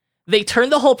turn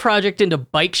the whole project into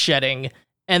bike shedding,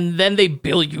 and then they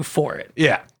bill you for it.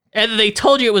 Yeah. And they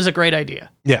told you it was a great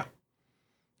idea. Yeah.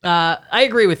 I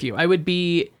agree with you.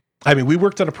 We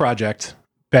worked on a project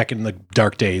back in the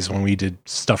dark days when we did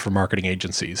stuff for marketing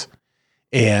agencies,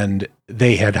 and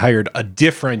they had hired a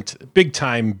different big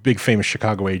famous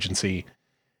Chicago agency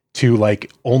to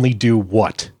like only do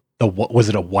what was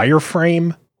it, a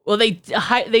wireframe? Well,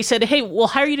 they said, hey, we'll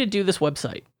hire you to do this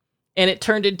website. And it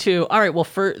turned into, all right, well,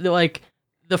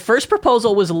 the first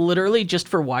proposal was literally just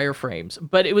for wireframes,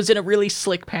 but it was in a really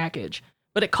slick package,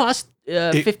 but it cost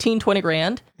 15-20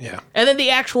 grand. Yeah. And then the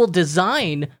actual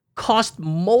design cost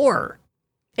more,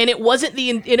 and it wasn't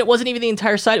even the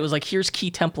entire site. It was like, here's key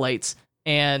templates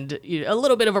and a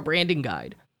little bit of a branding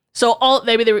guide. So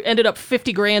they ended up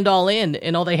 50 grand all in,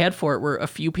 and all they had for it were a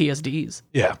few PSDs.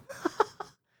 Yeah.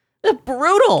 That's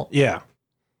brutal. Yeah.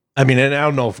 I mean, and I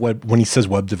don't know if when he says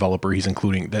web developer, he's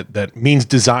including that means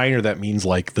design, or that means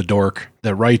like the dork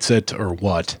that writes it, or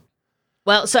what.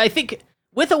 Well, so I think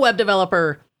with a web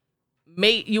developer,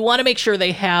 you want to make sure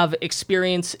they have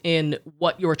experience in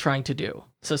what you're trying to do.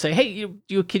 So say, hey,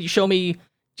 can you show me,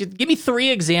 just give me 3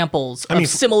 examples of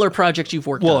similar projects you've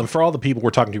worked on. Well, and for all the people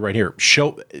we're talking to right here,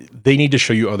 they need to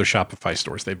show you other Shopify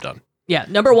stores they've done. Yeah,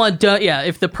 number one,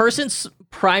 if the person's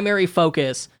primary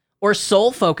focus or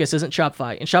sole focus isn't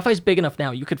Shopify, and Shopify's big enough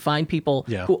now, you could find people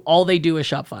who all they do is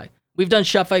Shopify. We've done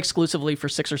Shopify exclusively for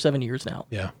 6 or 7 years now.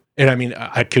 Yeah. And I mean,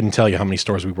 I couldn't tell you how many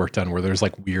stores we worked on where there's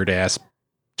like weird ass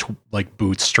like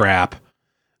bootstrap,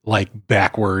 like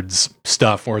backwards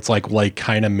stuff, where it's like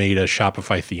kind of made a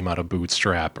Shopify theme out of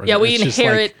bootstrap. Yeah, we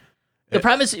inherit. The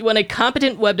problem is when a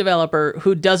competent web developer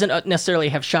who doesn't necessarily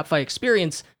have Shopify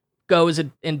experience goes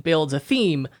and builds a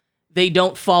theme, they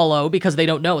don't follow, because they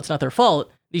don't know, it's not their fault,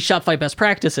 these Shopify best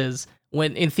practices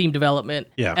when in theme development.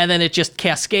 Yeah. And then it just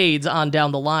cascades on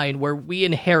down the line, where we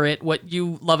inherit what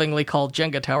you lovingly call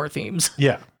Jenga tower themes.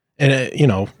 Yeah. And,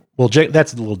 well,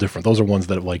 that's a little different. Those are ones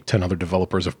that like 10 other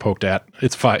developers have poked at.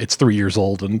 It's 3 years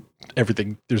old, and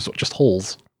everything, there's just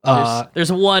holes.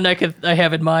 There's one I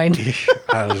have in mind.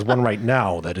 There's one right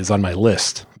now that is on my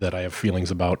list that I have feelings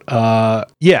about.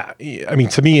 Yeah, I mean,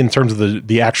 to me, in terms of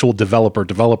the actual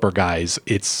developer guys,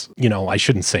 it's, I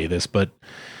shouldn't say this, but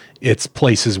it's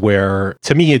places where,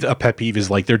 to me, a pet peeve is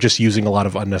like they're just using a lot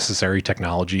of unnecessary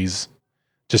technologies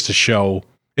just to show.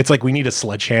 It's like we need a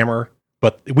sledgehammer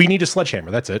but we need a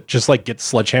sledgehammer. That's it. Just like get the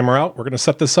sledgehammer out. We're going to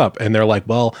set this up. And they're like,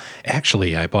 well,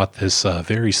 actually, I bought this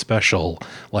very special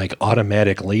like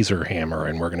automatic laser hammer,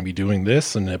 and we're going to be doing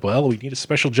this. And well, we need a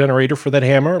special generator for that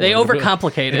hammer. They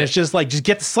overcomplicate it. And it's just like, just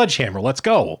get the sledgehammer. Let's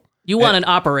go. You want an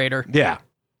operator. Yeah.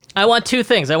 I want two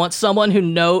things. I want someone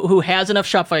who has enough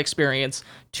Shopify experience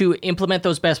to implement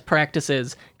those best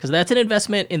practices, because that's an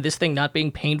investment in this thing not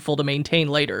being painful to maintain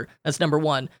later. That's number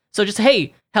one. So just,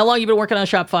 hey, how long you been working on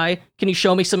Shopify? Can you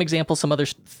show me some examples, some other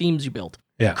themes you built?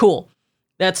 Yeah. Cool.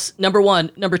 That's number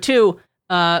one. Number two,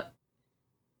 I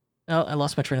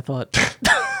lost my train of thought.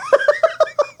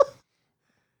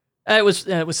 It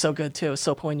was so good too. It was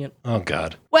so poignant. Oh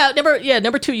God. Well,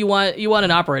 number two, you want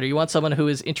an operator. You want someone who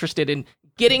is interested in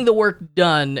getting the work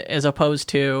done as opposed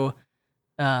to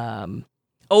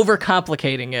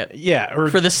overcomplicating it. Yeah, or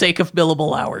for the sake of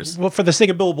billable hours. Well, for the sake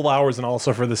of billable hours, and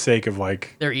also for the sake of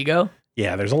like their ego.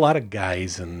 Yeah, there's a lot of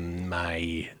guys in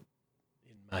my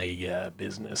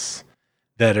business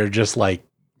that are just like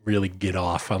really get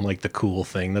off on like the cool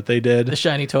thing that they did. The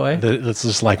shiny toy. It's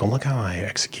just like, well, look how I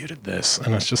executed this.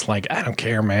 And it's just like, I don't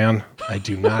care, man. I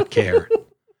do not care.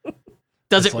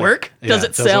 Does it work? Does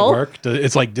it sell?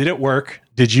 It's like, did it work?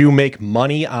 Did you make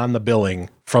money on the billing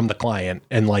from the client?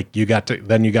 And like, you got to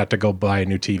go buy a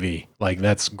new TV. Like,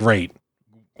 that's great.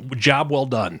 Job well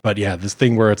done. But yeah, this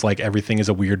thing where it's like everything is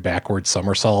a weird backward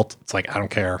somersault. It's like, I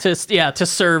don't care. To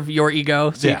serve your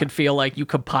ego, so you could feel like you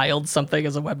compiled something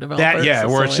as a web developer.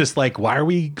 Where it's just like, why are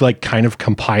we like kind of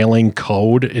compiling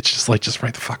code? It's just like, just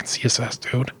write the fucking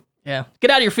CSS, dude. Yeah, get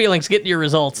out of your feelings, get your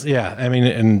results. Yeah, I mean,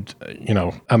 and you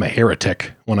know, I'm a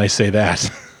heretic when I say that.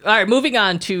 All right, moving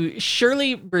on to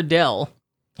Shirley Burdell,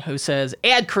 who says,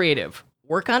 add creative,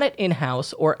 work on it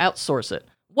in-house or outsource it.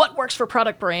 What works for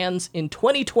product brands in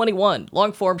 2021?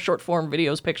 Long form, short form,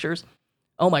 videos, pictures.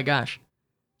 Oh my gosh.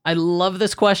 I love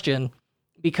this question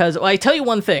because I tell you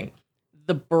one thing.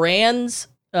 The brands,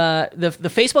 the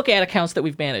Facebook ad accounts that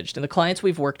we've managed and the clients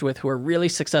we've worked with who are really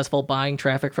successful buying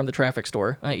traffic from the traffic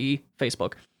store, i.e.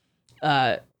 Facebook,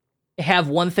 have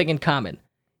one thing in common.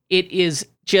 It is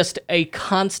just a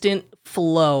constant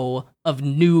flow of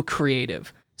new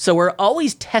creative. So we're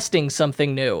always testing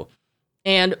something new.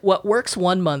 And what works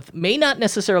one month may not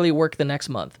necessarily work the next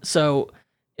month. So,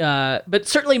 but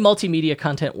certainly multimedia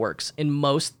content works in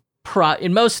most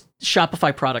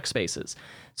Shopify product spaces.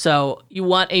 So you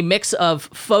want a mix of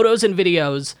photos and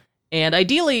videos, and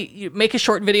ideally you make a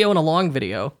short video and a long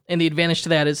video. And the advantage to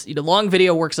that is the long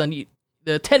video works on the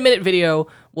 10-minute video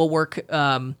will work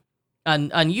on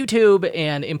YouTube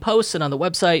and in posts and on the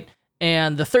website,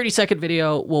 and the 30-second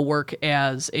video will work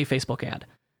as a Facebook ad.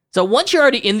 So once you're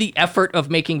already in the effort of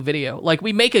making video, like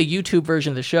we make a YouTube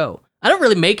version of the show. I don't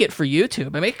really make it for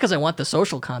YouTube. I make it because I want the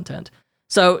social content.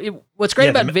 So what's great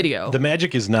about video... The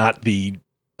magic is not the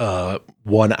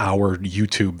 1 hour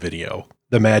YouTube video.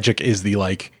 The magic is the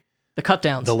cut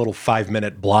downs. The little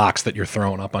 5-minute blocks that you're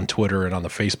throwing up on Twitter and on the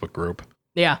Facebook group.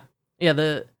 Yeah. Yeah,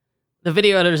 the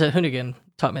video editors at Hoonigan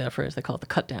taught me that phrase. They call it the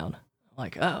cut down.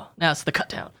 Like, oh, now it's the cut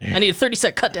down. Yeah. I need a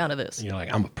 30-second cut down of this. You're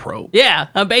like, I'm a pro. Yeah,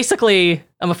 I'm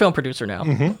a film producer now.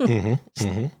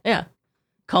 Yeah.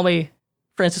 Call me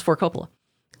Francis Ford Coppola.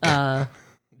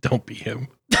 Don't be him.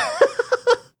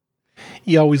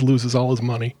 He always loses all his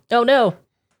money. Oh, no.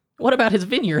 What about his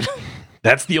vineyard?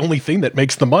 That's the only thing that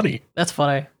makes the money. That's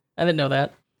funny. I didn't know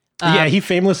that. Yeah, he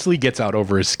famously gets out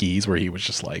over his skis where he was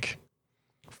just like,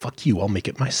 fuck you, I'll make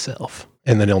it myself.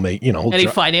 And then he'll make, and he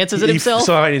finances it himself? He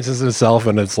finances it himself,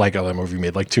 and it's like, oh, that movie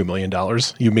made like $2 million.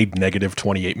 You made negative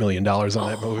 $28 million on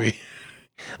that movie.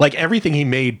 Like everything he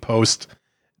made post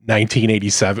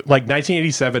 1987, like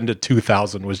 1987 to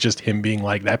 2000 was just him being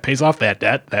like, that pays off that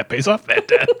debt, that pays off that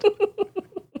debt.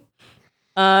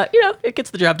 It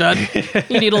gets the job done.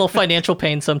 You need a little financial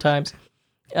pain sometimes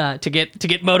to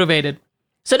get motivated.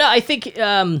 So no, I think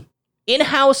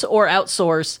in-house or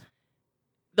outsource,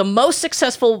 the most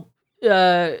successful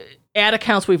ad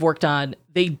accounts we've worked on,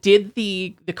 they did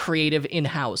the creative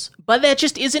in-house, but that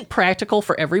just isn't practical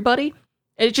for everybody.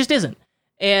 It just isn't.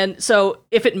 And so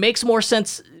if it makes more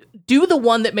sense, do the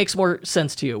one that makes more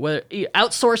sense to you, whether you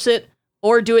outsource it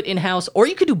or do it in-house, or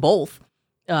you could do both.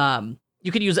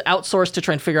 You could use outsource to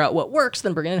try and figure out what works,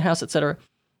 then bring it in-house, etc.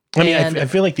 I mean, I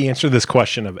feel like the answer to this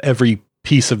question, of every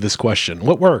piece of this question,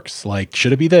 what works? Like,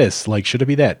 should it be this? Like, should it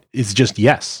be that? Is just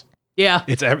yes. Yeah.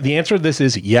 The answer to this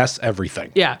is yes,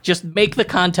 everything. Yeah, just make the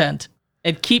content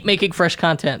and keep making fresh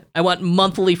content. I want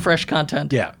monthly fresh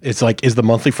content. Yeah, it's like, is the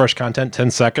monthly fresh content 10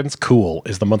 seconds? Cool.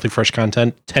 Is the monthly fresh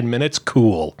content 10 minutes?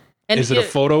 Cool. And is it a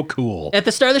photo? Cool. At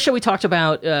the start of the show, we talked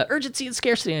about urgency and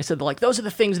scarcity. And I said, like, those are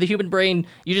the things the human brain,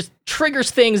 you just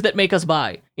triggers things that make us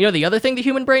buy. You know, the other thing the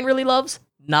human brain really loves?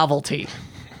 Novelty.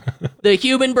 The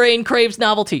human brain craves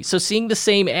novelty. So seeing the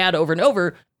same ad over and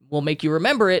over will make you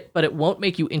remember it, but it won't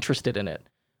make you interested in it.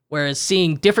 Whereas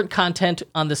seeing different content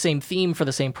on the same theme for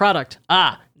the same product,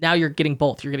 now you're getting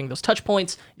both. You're getting those touch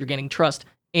points, you're getting trust,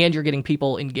 and you're getting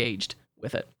people engaged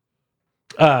with it.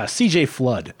 CJ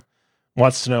Flood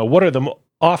wants to know, what are the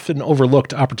often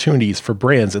overlooked opportunities for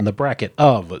brands in the bracket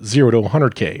of 0 to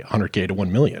 100K, 100K to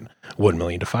 1 million, 1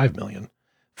 million to 5 million,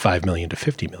 5 million to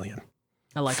 50 million,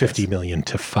 I like 50 million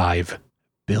to 5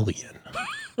 billion.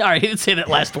 All right, he didn't say that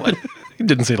last one. He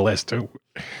didn't say the last two.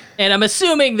 And I'm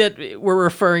assuming that we're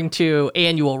referring to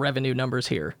annual revenue numbers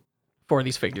here for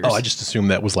these figures. Oh, I just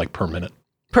assumed that was like per minute.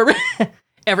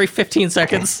 Every 15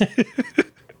 seconds.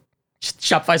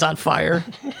 Shopify's on fire.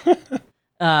 They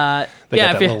got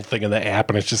that little thing in the app,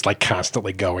 and it's just like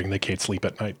constantly going. They can't sleep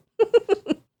at night.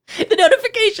 The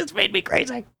notifications made me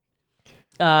crazy.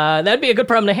 That'd be a good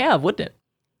problem to have, wouldn't it?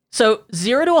 So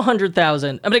 0 to 100,000.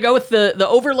 I'm going to go with the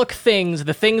overlooked things,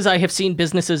 the things I have seen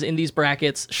businesses in these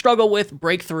brackets struggle with,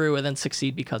 break through, and then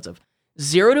succeed because of.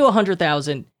 0 to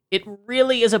 100,000, it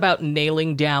really is about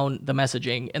nailing down the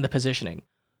messaging and the positioning.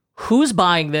 Who's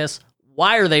buying this?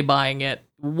 Why are they buying it?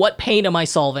 What pain am I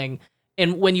solving?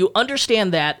 And when you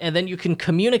understand that, and then you can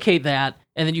communicate that,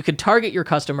 and then you can target your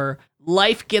customer,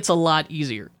 life gets a lot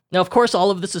easier. Now, of course,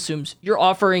 all of this assumes you're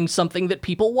offering something that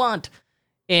people want.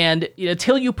 And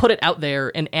until you put it out there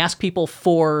and ask people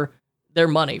for their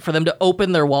money, for them to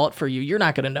open their wallet for you, you're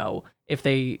not going to know if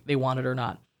they want it or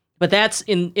not. But that's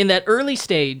in that early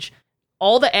stage,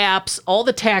 all the apps, all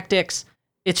the tactics,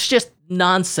 it's just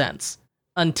nonsense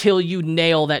until you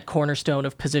nail that cornerstone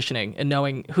of positioning and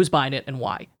knowing who's buying it and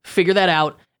why. Figure that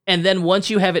out. And then once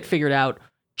you have it figured out,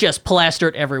 just plaster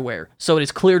it everywhere so it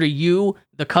is clear to you,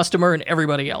 the customer, and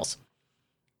everybody else.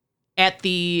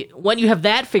 When you have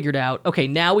that figured out, okay,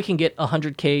 now we can get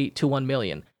 100K to 1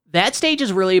 million. That stage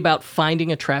is really about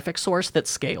finding a traffic source that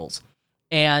scales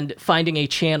and finding a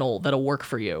channel that'll work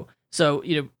for you. So,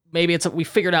 maybe we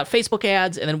figured out Facebook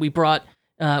ads, and then we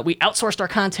outsourced our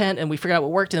content, and we figured out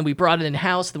what worked, and then we brought it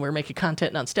in-house, then we were making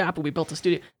content nonstop, and we built a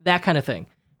studio, that kind of thing.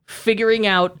 Finding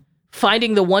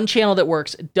the one channel that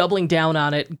works, doubling down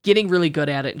on it, getting really good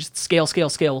at it, and just scale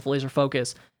with laser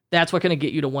focus. That's what's going to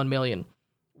get you to 1 million.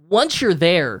 Once you're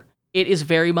there, it is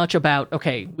very much about,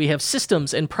 okay, we have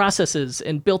systems and processes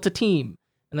and built a team.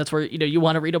 And that's where, you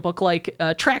want to read a book like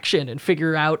Traction and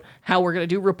figure out how we're going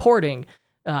to do reporting.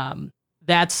 Those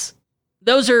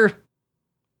are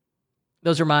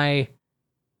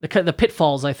the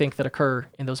pitfalls, I think, that occur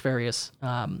in those various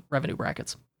revenue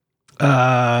brackets.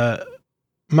 My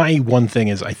one thing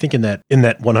is, I think in that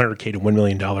 100K to $1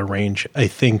 million range, I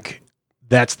think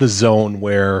that's the zone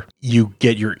where you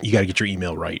got to get your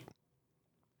email right.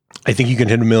 I think you can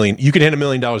hit $1 million. You can hit $1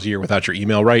 million a year without your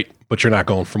email right, but you're not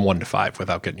going from 1 to 5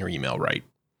 without getting your email right.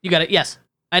 You got it. Yes.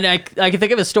 And I can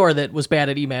think of a store that was bad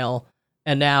at email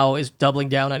and now is doubling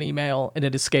down on email, and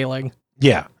it is scaling.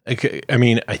 Yeah. I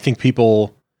mean, I think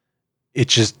people,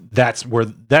 it's just, that's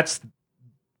the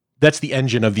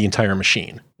engine of the entire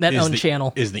machine. That own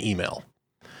channel is the email.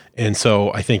 And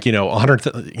so I think, 100,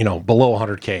 below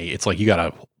 100K, it's like you got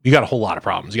a whole lot of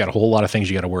problems. You got a whole lot of things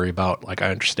you got to worry about. Like, I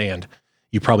understand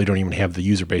you probably don't even have the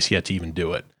user base yet to even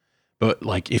do it. But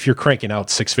like, if you're cranking out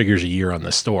 6 figures a year on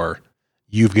the store,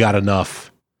 you've got enough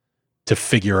to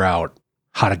figure out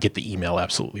how to get the email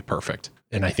absolutely perfect.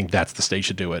 And I think that's the stage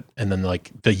to do it. And then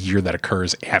like the year that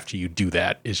occurs after you do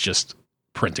that is just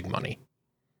printing money.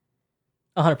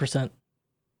 100%.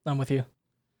 I'm with you.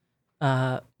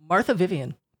 Martha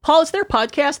Vivian. Paul, is there a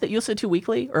podcast that you listen to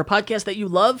weekly or a podcast that you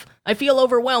love? I feel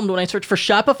overwhelmed when I search for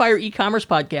Shopify or e-commerce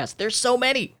podcasts. There's so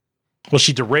many. Well,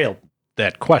 she derailed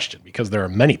that question because there are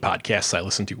many podcasts I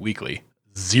listen to weekly.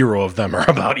 0 of them are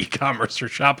about e-commerce or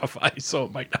Shopify, so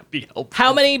it might not be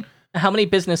helpful. How many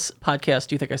business podcasts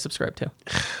do you think I subscribe to?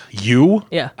 You?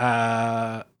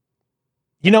 Yeah.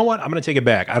 You know what? I'm going to take it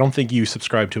back. I don't think you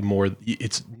subscribe to more.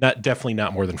 It's definitely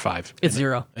not more than 5. It's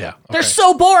 0. Yeah. Okay. They're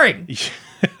so boring.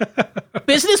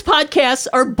 Business podcasts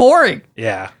are boring.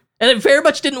 Yeah. And it very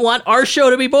much didn't want our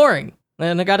show to be boring.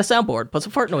 And I got a soundboard, put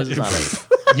some fart noises on it.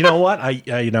 You know what? I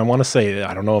want to say,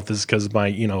 I don't know if this is because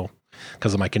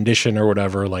of my condition or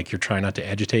whatever, like you're trying not to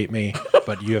agitate me,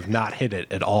 but you have not hit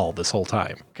it at all this whole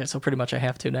time. Okay, so pretty much I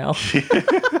have to now.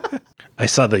 I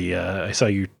saw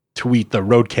you tweet the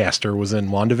Roadcaster was in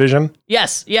WandaVision.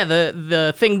 Yes, yeah,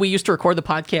 the thing we used to record the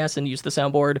podcast and use the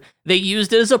soundboard, they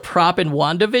used it as a prop in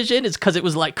WandaVision is because it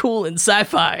was like cool and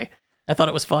sci-fi. I thought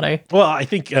it was funny. Well, I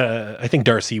think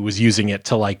Darcy was using it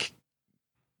to like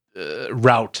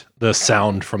route the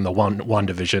sound from the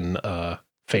WandaVision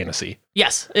fantasy.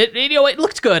 Yes, it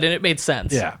looked good and it made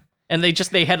sense. Yeah. And they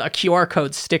had a QR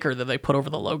code sticker that they put over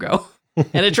the logo.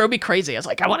 And it drove me crazy. I was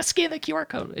like, I want to scan the QR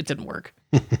code. It didn't work.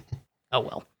 Oh,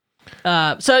 well.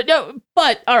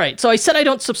 But all right. So I said I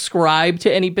don't subscribe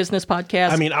to any business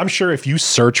podcasts. I mean, I'm sure if you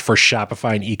search for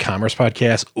Shopify and e-commerce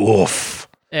podcasts, oof.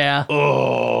 Yeah.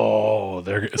 Oh,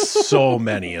 there's so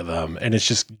many of them. And it's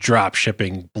just drop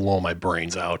shipping, blow my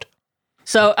brains out.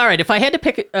 So, all right. If I had to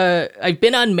pick, I've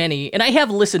been on many and I have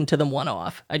listened to them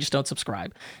one-off. I just don't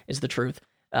subscribe is the truth.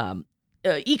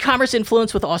 E-commerce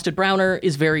influence with Austin Browner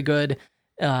is very good.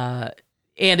 And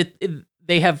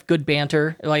they have good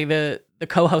banter. Like the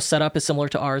co-host setup is similar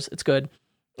to ours. It's good.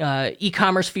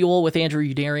 E-commerce fuel with Andrew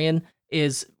Udarian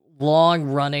is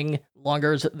long-running,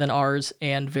 longer than ours,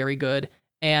 and very good.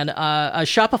 And a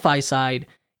Shopify side,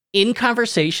 in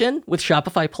conversation with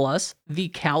Shopify Plus, the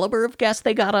caliber of guests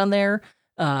they got on there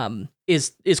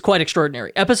is quite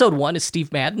extraordinary. Episode 1 is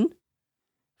Steve Madden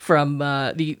from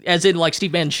as in like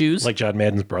Steve Madden shoes. Like John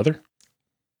Madden's brother?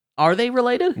 Are they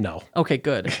related? No. Okay,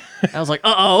 good. I was like,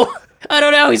 uh-oh. I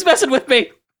don't know. He's messing with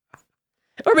me.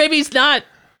 Or maybe he's not.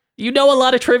 You know a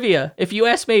lot of trivia. If you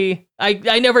ask me,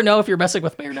 I never know if you're messing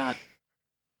with me or not.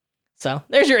 So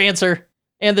there's your answer.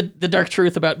 And the dark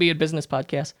truth about me and business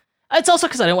podcasts. It's also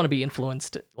because I don't want to be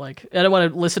influenced. Like, I don't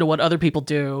want to listen to what other people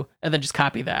do and then just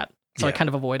copy that. So I kind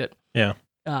of avoid it. Yeah.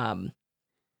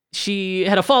 She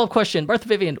had a follow-up question. Martha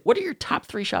Vivian, what are your top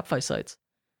 3 Shopify sites?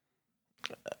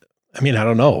 I mean, I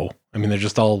don't know. I mean, they're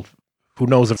just all, who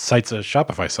knows if site's a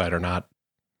Shopify site or not.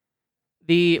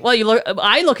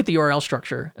 I look at the URL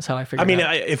structure. Is how I figure. I mean, it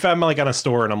out. if I'm like on a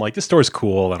store and I'm like, this store is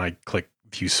cool, and I click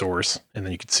view source, and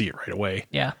then you can see it right away.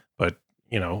 Yeah. But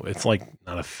it's like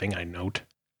not a thing I note.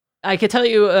 I could tell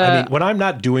you. I mean, when I'm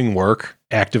not doing work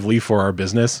actively for our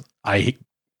business, I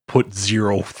put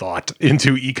zero thought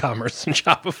into e-commerce and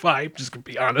Shopify. Just to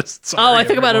be honest. Sorry, I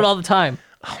think about it all the time.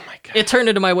 Oh my God. It turned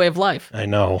into my way of life. I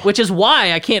know. Which is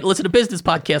why I can't listen to business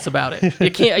podcasts about it.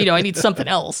 You can't, I need something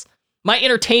else. My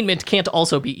entertainment can't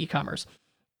also be e-commerce.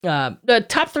 The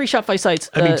top 3 Shopify sites.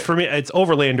 I mean, for me, it's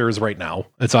Overlanders right now.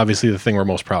 It's obviously the thing we're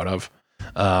most proud of.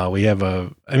 We have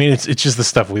it's just the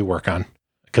stuff we work on.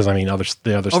 Because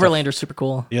the other Overlander's super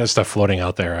cool. The other stuff floating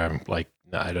out there, I'm like,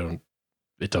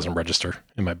 it doesn't register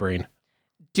in my brain.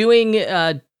 Doing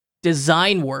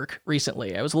design work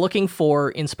recently. I was looking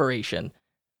for inspiration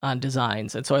on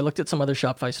designs. And so I looked at some other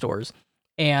Shopify stores.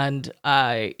 And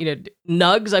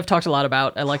Nugs, I've talked a lot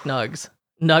about. I like Nugs.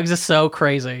 Nugs is so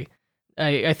crazy.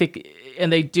 I think,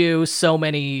 and they do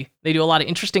a lot of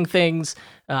interesting things.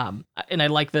 And I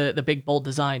like the big, bold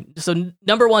design. So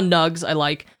number 1, Nugs, I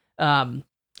like.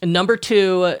 Number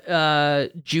 2,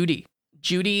 Judy.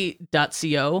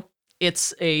 Judy.co.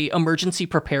 It's a emergency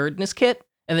preparedness kit.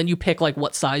 And then you pick like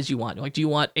what size you want. Like, do you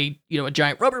want a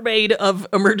giant Rubbermaid of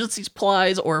emergency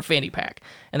supplies or a fanny pack?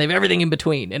 And they have everything in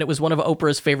between. And it was one of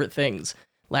Oprah's favorite things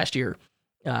last year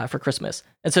for Christmas.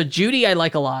 And so Judy, I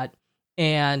like a lot.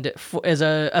 And as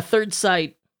a third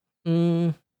site,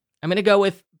 I'm going to go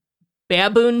with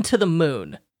Baboon to the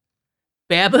Moon.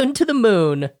 Baboon to the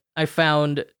Moon, I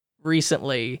found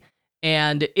recently.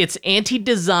 And it's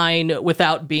anti-design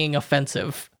without being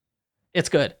offensive. It's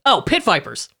good. Oh, Pit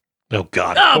Vipers. Oh,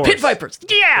 God. Oh, Pit Vipers.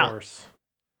 Yeah.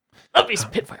 Love these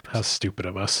Pit Vipers. How stupid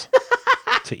of us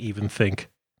to even think.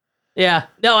 Yeah.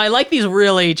 No, I like these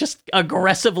really just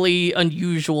aggressively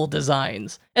unusual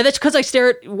designs. And that's because I stare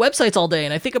at websites all day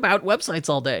and I think about websites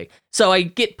all day. So I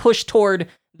get pushed toward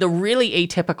the really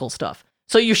atypical stuff.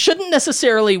 So you shouldn't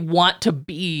necessarily want to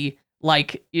be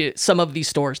like some of these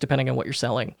stores, depending on what you're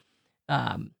selling.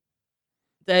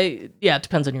 It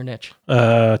depends on your niche.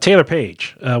 Taylor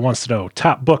Page wants to know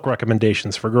top book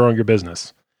recommendations for growing your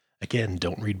business. Again,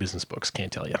 don't read business books.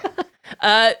 Can't tell you.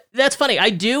 That's funny. I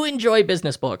do enjoy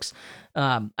business books.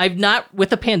 I've not, with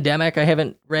the pandemic, I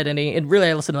haven't read any, and really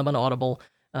I listen to them on Audible.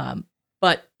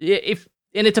 But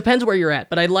it depends where you're at.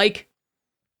 But I like,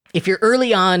 if you're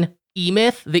early on,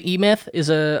 E-Myth, the E-Myth is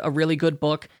a really good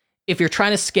book. If you're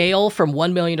trying to scale from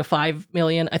 1 million to 5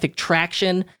 million, I think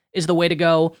Traction is the way to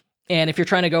go. And if you're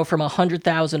trying to go from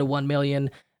 100,000 to 1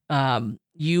 million,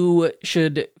 you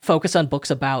should focus on books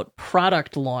about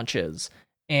product launches.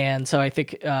 And so I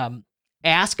think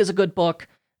Ask is a good book.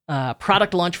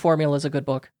 Product Launch Formula is a good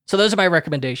book. So those are my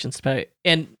recommendations.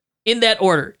 And in that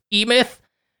order, E-Myth,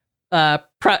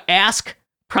 Ask,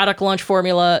 Product Launch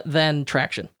Formula, then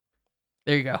Traction.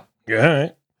 There you go. Yeah, all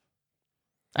right.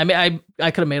 I mean,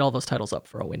 I could have made all those titles up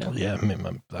for all we know. Yeah,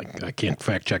 I can't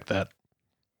fact check that.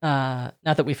 Not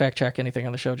that we fact check anything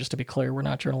on the show, just to be clear, we're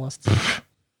not journalists.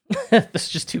 This is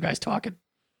just two guys talking.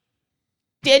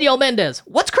 Danielle Mendez,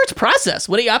 what's Kurt's process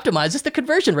when he optimizes the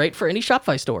conversion rate for any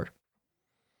Shopify store?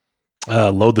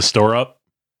 Load the store up.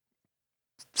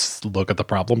 Look at the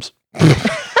problems.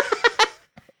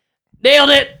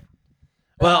 Nailed it.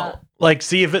 Well, like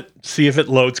see if it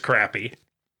loads crappy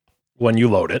when you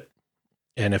load it,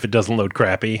 and if it doesn't load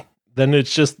crappy, then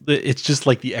it's just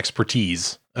like the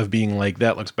expertise of being like,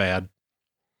 that looks bad.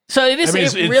 So it is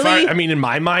really. In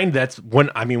my mind, that's when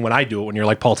I do it. When you're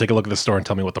like, Paul, take a look at the store and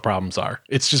tell me what the problems are.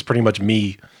 It's just pretty much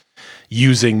me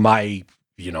using my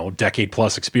decade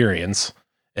plus experience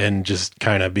and just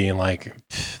kind of being like,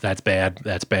 that's bad,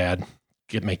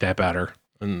 make that better,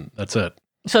 and that's it.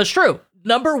 So it's true.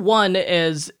 Number one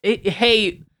is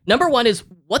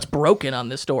what's broken on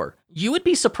this store. You would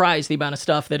be surprised the amount of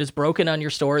stuff that is broken on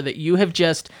your store that you have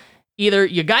just either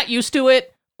you got used to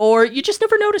it or you just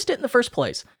never noticed it in the first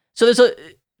place. So there's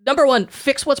number one,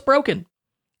 fix what's broken.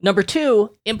 Number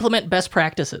two, implement best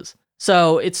practices.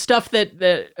 So it's stuff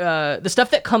the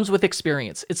stuff that comes with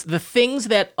experience. It's the things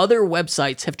that other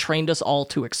websites have trained us all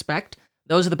to expect.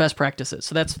 Those are the best practices.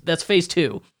 So that's phase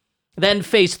two. Then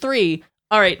phase three,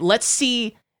 all right, let's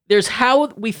see, there's how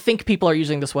we think people are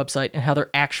using this website and how they're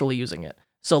actually using it.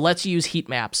 So let's use heat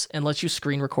maps and let's use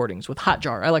screen recordings with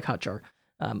Hotjar. I like Hotjar.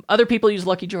 Other people use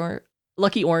Lucky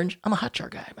Orange. I'm a Hotjar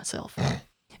guy myself.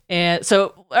 And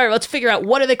so, all right, let's figure out,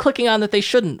 what are they clicking on that they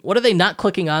shouldn't? What are they not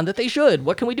clicking on that they should?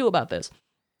 What can we do about this?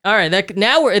 All right,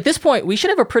 now we're at this point, we should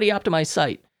have a pretty optimized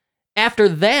site. After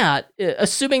that,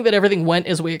 assuming that everything went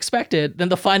as we expected, then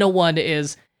the final one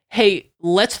is, hey,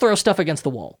 let's throw stuff against the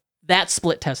wall. That's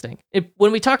split testing.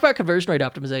 When we talk about conversion rate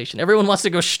optimization, everyone wants to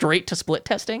go straight to split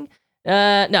testing.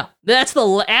 No, that's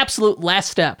the absolute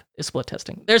last step is split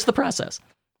testing. There's the process.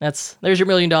 There's your $1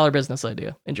 million business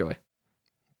idea. Enjoy.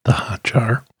 The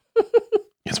Hotjar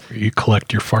is where you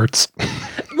collect your farts.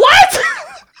 What?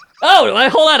 Oh,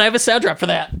 hold on. I have a sound drop for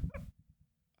that.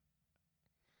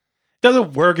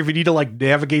 Doesn't work if you need to like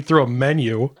navigate through a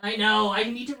menu. I know.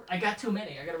 I got too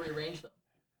many. I got to rearrange them.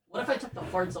 What if I took the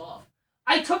farts off?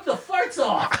 I took the farts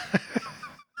off.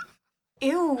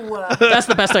 Ew. That's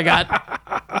the best I got.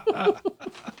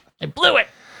 I blew it.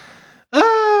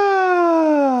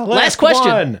 Last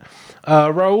question. One.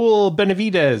 Raul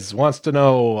Benavides wants to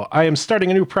know, I am starting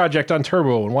a new project on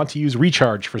Turbo and want to use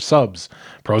Recharge for subs.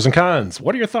 Pros and cons.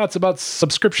 What are your thoughts about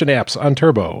subscription apps on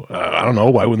Turbo? I don't know.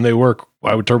 Why wouldn't they work?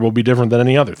 Why would Turbo be different than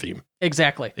any other theme?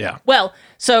 Exactly. Yeah. Well,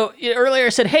 so earlier I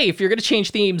said, hey, if you're going to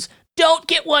change themes, don't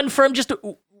get one from just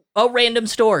a random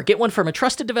store. Get one from a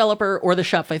trusted developer or the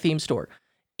Shopify theme store.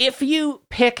 If you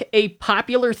pick a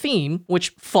popular theme, which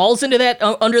falls into that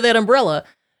under that umbrella,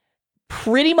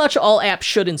 pretty much all apps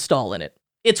should install in it.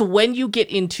 It's when you get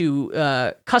into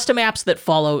custom apps that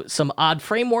follow some odd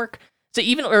framework, so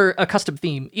even a custom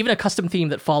theme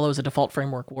that follows a default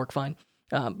framework will work fine.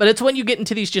 But it's when you get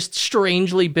into these just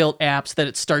strangely built apps that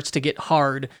it starts to get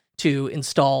hard to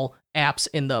install apps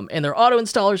in them, and their auto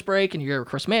installers break, and you get a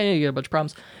request manual, you get a bunch of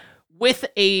problems. With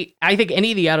I think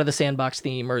any of the out of the sandbox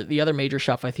theme or the other major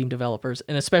Shopify theme developers,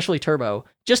 and especially Turbo,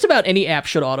 just about any app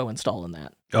should auto install in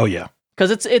that. Oh yeah.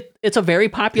 Because it's a very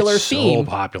popular theme. So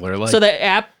popular. So the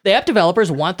app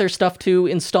developers want their stuff to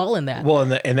install in that. Well,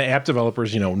 and the app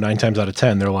developers, 9 times out of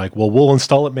 10, they're like, well, we'll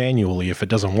install it manually if it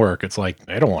doesn't work. It's like,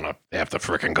 they don't want to have to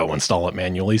frickin' go install it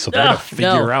manually. So they're going to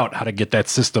figure out how to get that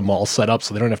system all set up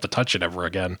so they don't have to touch it ever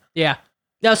again. Yeah.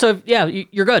 No, so yeah,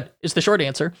 you're good, is the short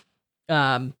answer.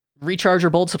 Recharge your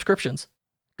bold subscriptions.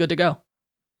 Good to go.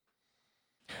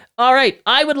 All right,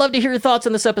 I would love to hear your thoughts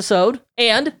on this episode,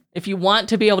 and if you want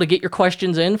to be able to get your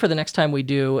questions in for the next time we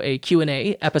do a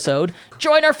Q&A episode,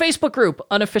 join our Facebook group,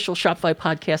 Unofficial Shopify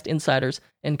Podcast Insiders,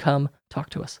 and come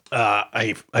talk to us.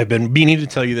 I've been meaning to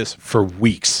tell you this for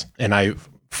weeks, and I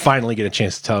finally get a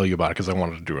chance to tell you about it because I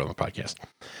wanted to do it on the podcast.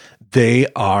 They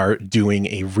are doing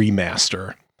a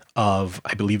remaster of,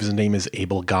 I believe his name is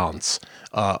Abel Gance,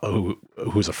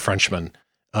 who's a Frenchman.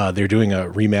 They're doing a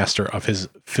remaster of his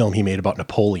film he made about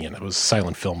Napoleon. It was a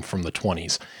silent film from the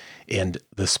 1920s. And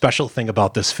the special thing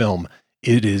about this film,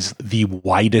 it is the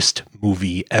widest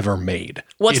movie ever made.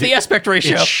 What's the aspect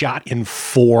ratio? It's shot in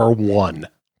 4:1.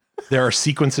 There are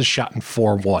sequences shot in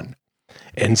 4:1.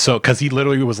 And so, because he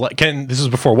literally was like, this was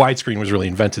before widescreen was really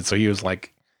invented. So he's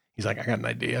like, I got an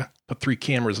idea. Put 3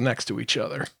 cameras next to each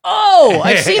other. Oh,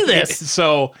 I've seen this.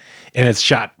 So, and it's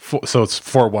shot, so it's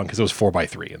 4:1 because it was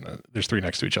 4:3 and there's 3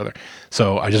 next to each other.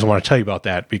 So I just want to tell you about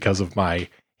that because of my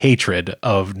hatred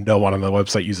of no one on the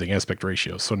website using aspect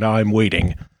ratios. So now I'm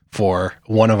waiting for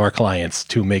one of our clients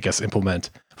to make us implement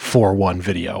 4:1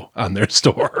 video on their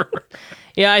store.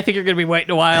 Yeah, I think you're going to be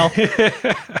waiting a while.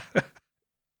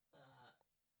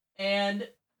 And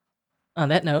on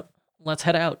that note, let's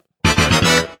head out.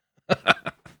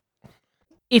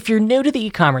 If you're new to the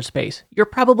e-commerce space, you're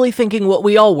probably thinking what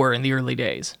we all were in the early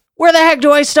days. Where the heck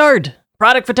do I start?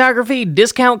 Product photography,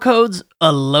 discount codes,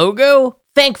 a logo?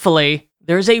 Thankfully,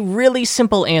 there's a really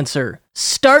simple answer.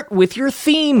 Start with your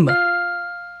theme.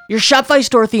 Your Shopify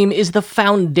store theme is the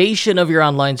foundation of your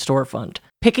online storefront.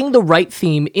 Picking the right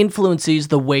theme influences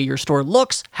the way your store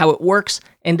looks, how it works,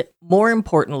 and more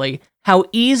importantly, how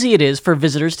easy it is for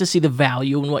visitors to see the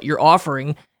value in what you're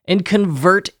offering and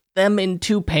convert them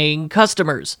into paying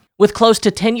customers. With close to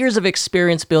 10 years of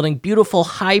experience building beautiful,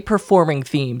 high-performing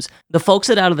themes, the folks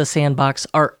at Out of the Sandbox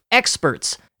are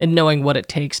experts in knowing what it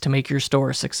takes to make your store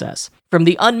a success. From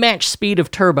the unmatched speed of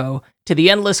Turbo to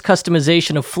the endless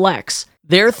customization of Flex,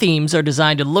 their themes are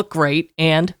designed to look great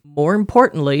and, more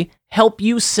importantly, help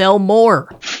you sell more.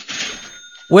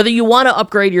 Whether you want to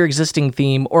upgrade your existing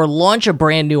theme or launch a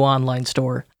brand new online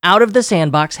store, Out of the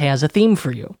Sandbox has a theme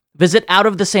for you. Visit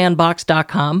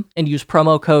outofthesandbox.com and use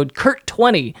promo code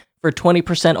KURT20 for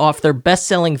 20% off their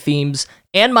best-selling themes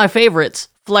and my favorites,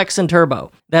 Flex and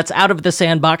Turbo. That's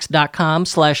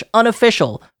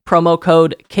outofthesandbox.com/unofficial, promo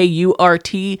code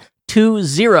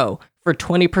KURT20 for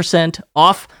 20%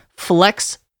 off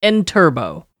Flex and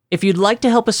Turbo. If you'd like to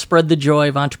help us spread the joy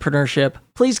of entrepreneurship,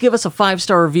 please give us a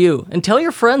 5-star review and tell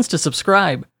your friends to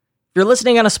subscribe. If you're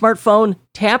listening on a smartphone,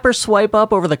 tap or swipe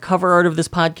up over the cover art of this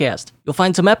podcast. You'll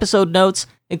find some episode notes,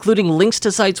 including links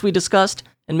to sites we discussed,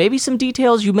 and maybe some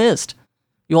details you missed.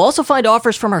 You'll also find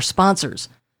offers from our sponsors,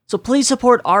 so please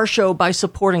support our show by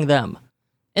supporting them.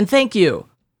 And thank you.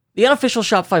 The Unofficial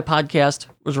Shopify Podcast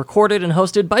was recorded and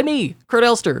hosted by me, Kurt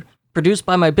Elster, produced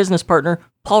by my business partner,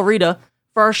 Paul Rita,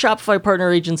 for our Shopify partner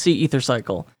agency,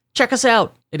 EtherCycle. Check us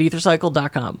out at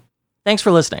ethercycle.com. Thanks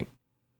for listening.